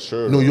it's For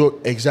Sure, New York.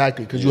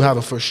 Exactly, because you have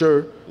a For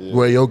Sure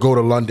where you'll go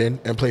to London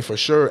and play For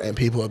Sure, and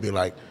people will be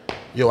like,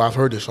 "Yo, I've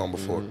heard this song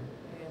before." Yeah,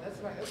 that's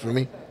right. That's For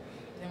me?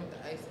 Then with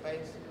the Ice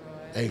Spice,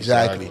 you know.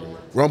 Exactly.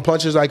 Rum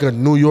Punch is like a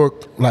New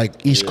York,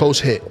 like East Coast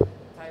hit.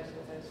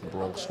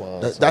 Bronx Swine.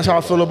 That's how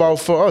I feel about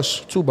For Us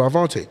too, by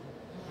Vontae.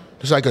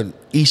 It's like an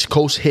East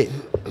Coast hit.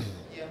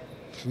 Yeah.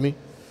 For me.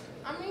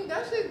 I mean,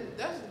 that's good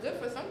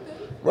for something.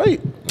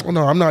 Right. Oh,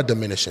 no, I'm not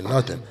diminishing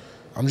nothing.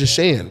 I'm just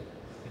saying.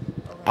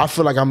 I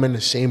feel like I'm in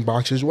the same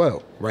box as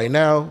well. Right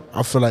now,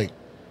 I feel like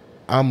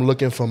I'm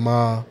looking for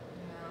my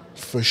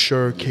For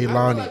Sure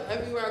Kehlani. I feel like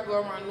everywhere I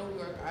go around New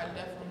York, I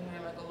definitely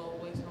hear like a little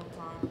Waste No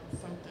Time,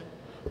 something.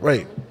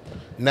 Right.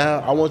 Now,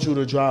 I want you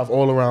to drive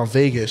all around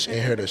Vegas and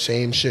hear the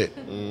same shit.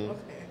 Okay.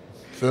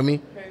 Feel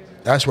me?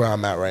 That's where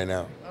I'm at right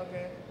now.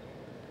 Okay.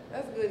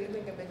 That's good. You're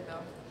thinking big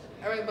enough.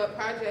 All right, but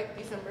project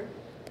December.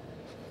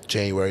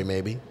 January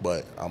maybe,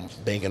 but I'm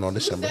banking on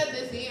December. You said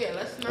this year.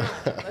 Let's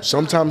not.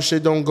 Sometimes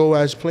shit don't go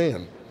as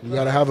planned. You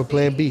gotta have a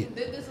plan B. You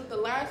did this with the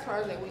last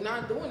project. We're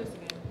not doing this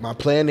again. My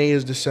plan A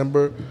is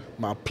December.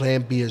 My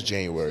plan B is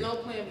January. No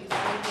plan B. No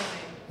plan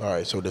A. All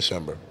right, so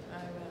December. All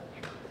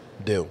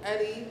right, Deal.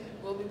 Eddie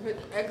will be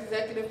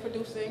executive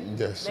producing.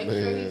 Yes, Make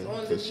man, sure he's on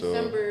the for sure.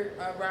 December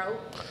route.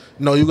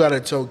 No, you gotta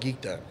tell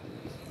Geek that.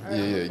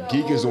 Yeah.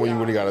 Geek is the one you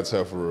really gotta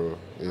tell for real.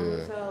 I'm gonna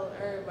Yeah. tell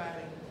everybody.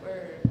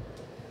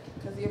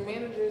 Because your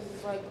managers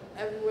is like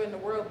everywhere in the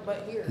world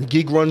but here.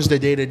 Geek runs the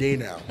day-to-day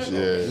now. So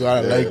you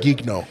gotta let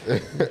Geek know.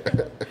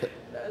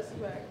 That's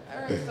fact.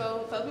 All right,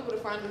 so tell people to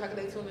find you. How can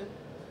they tune in?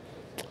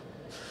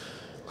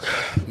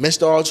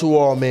 Mr.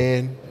 R2R,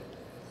 man.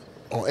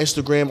 On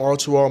Instagram,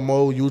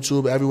 R2RMOE,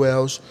 YouTube, everywhere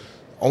else.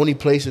 Only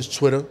place is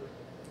Twitter.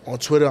 On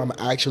Twitter, I'm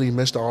actually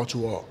Mr.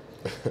 R2R.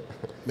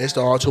 Mr.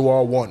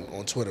 R2R1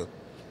 on Twitter.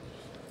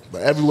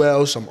 But everywhere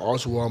else, I'm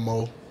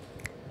R2RMOE.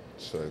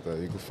 Shit like that.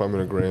 You can find me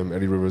on the gram,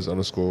 Eddie Rivers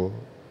 _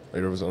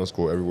 Eddie Rivers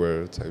 _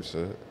 everywhere type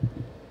shit.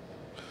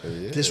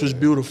 Yeah. This was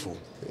beautiful.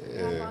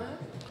 Yeah.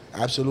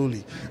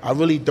 Absolutely. I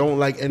really don't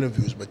like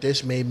interviews, but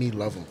this made me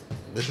love them.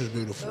 This was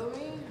beautiful. Feel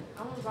me?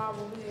 I'm a vibe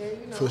over here,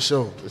 you know. For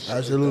sure. Shit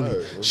Absolutely.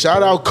 like that.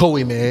 Shout out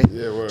Coey, man.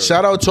 Yeah, word.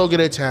 Shout out Talk of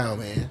the Town,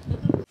 man.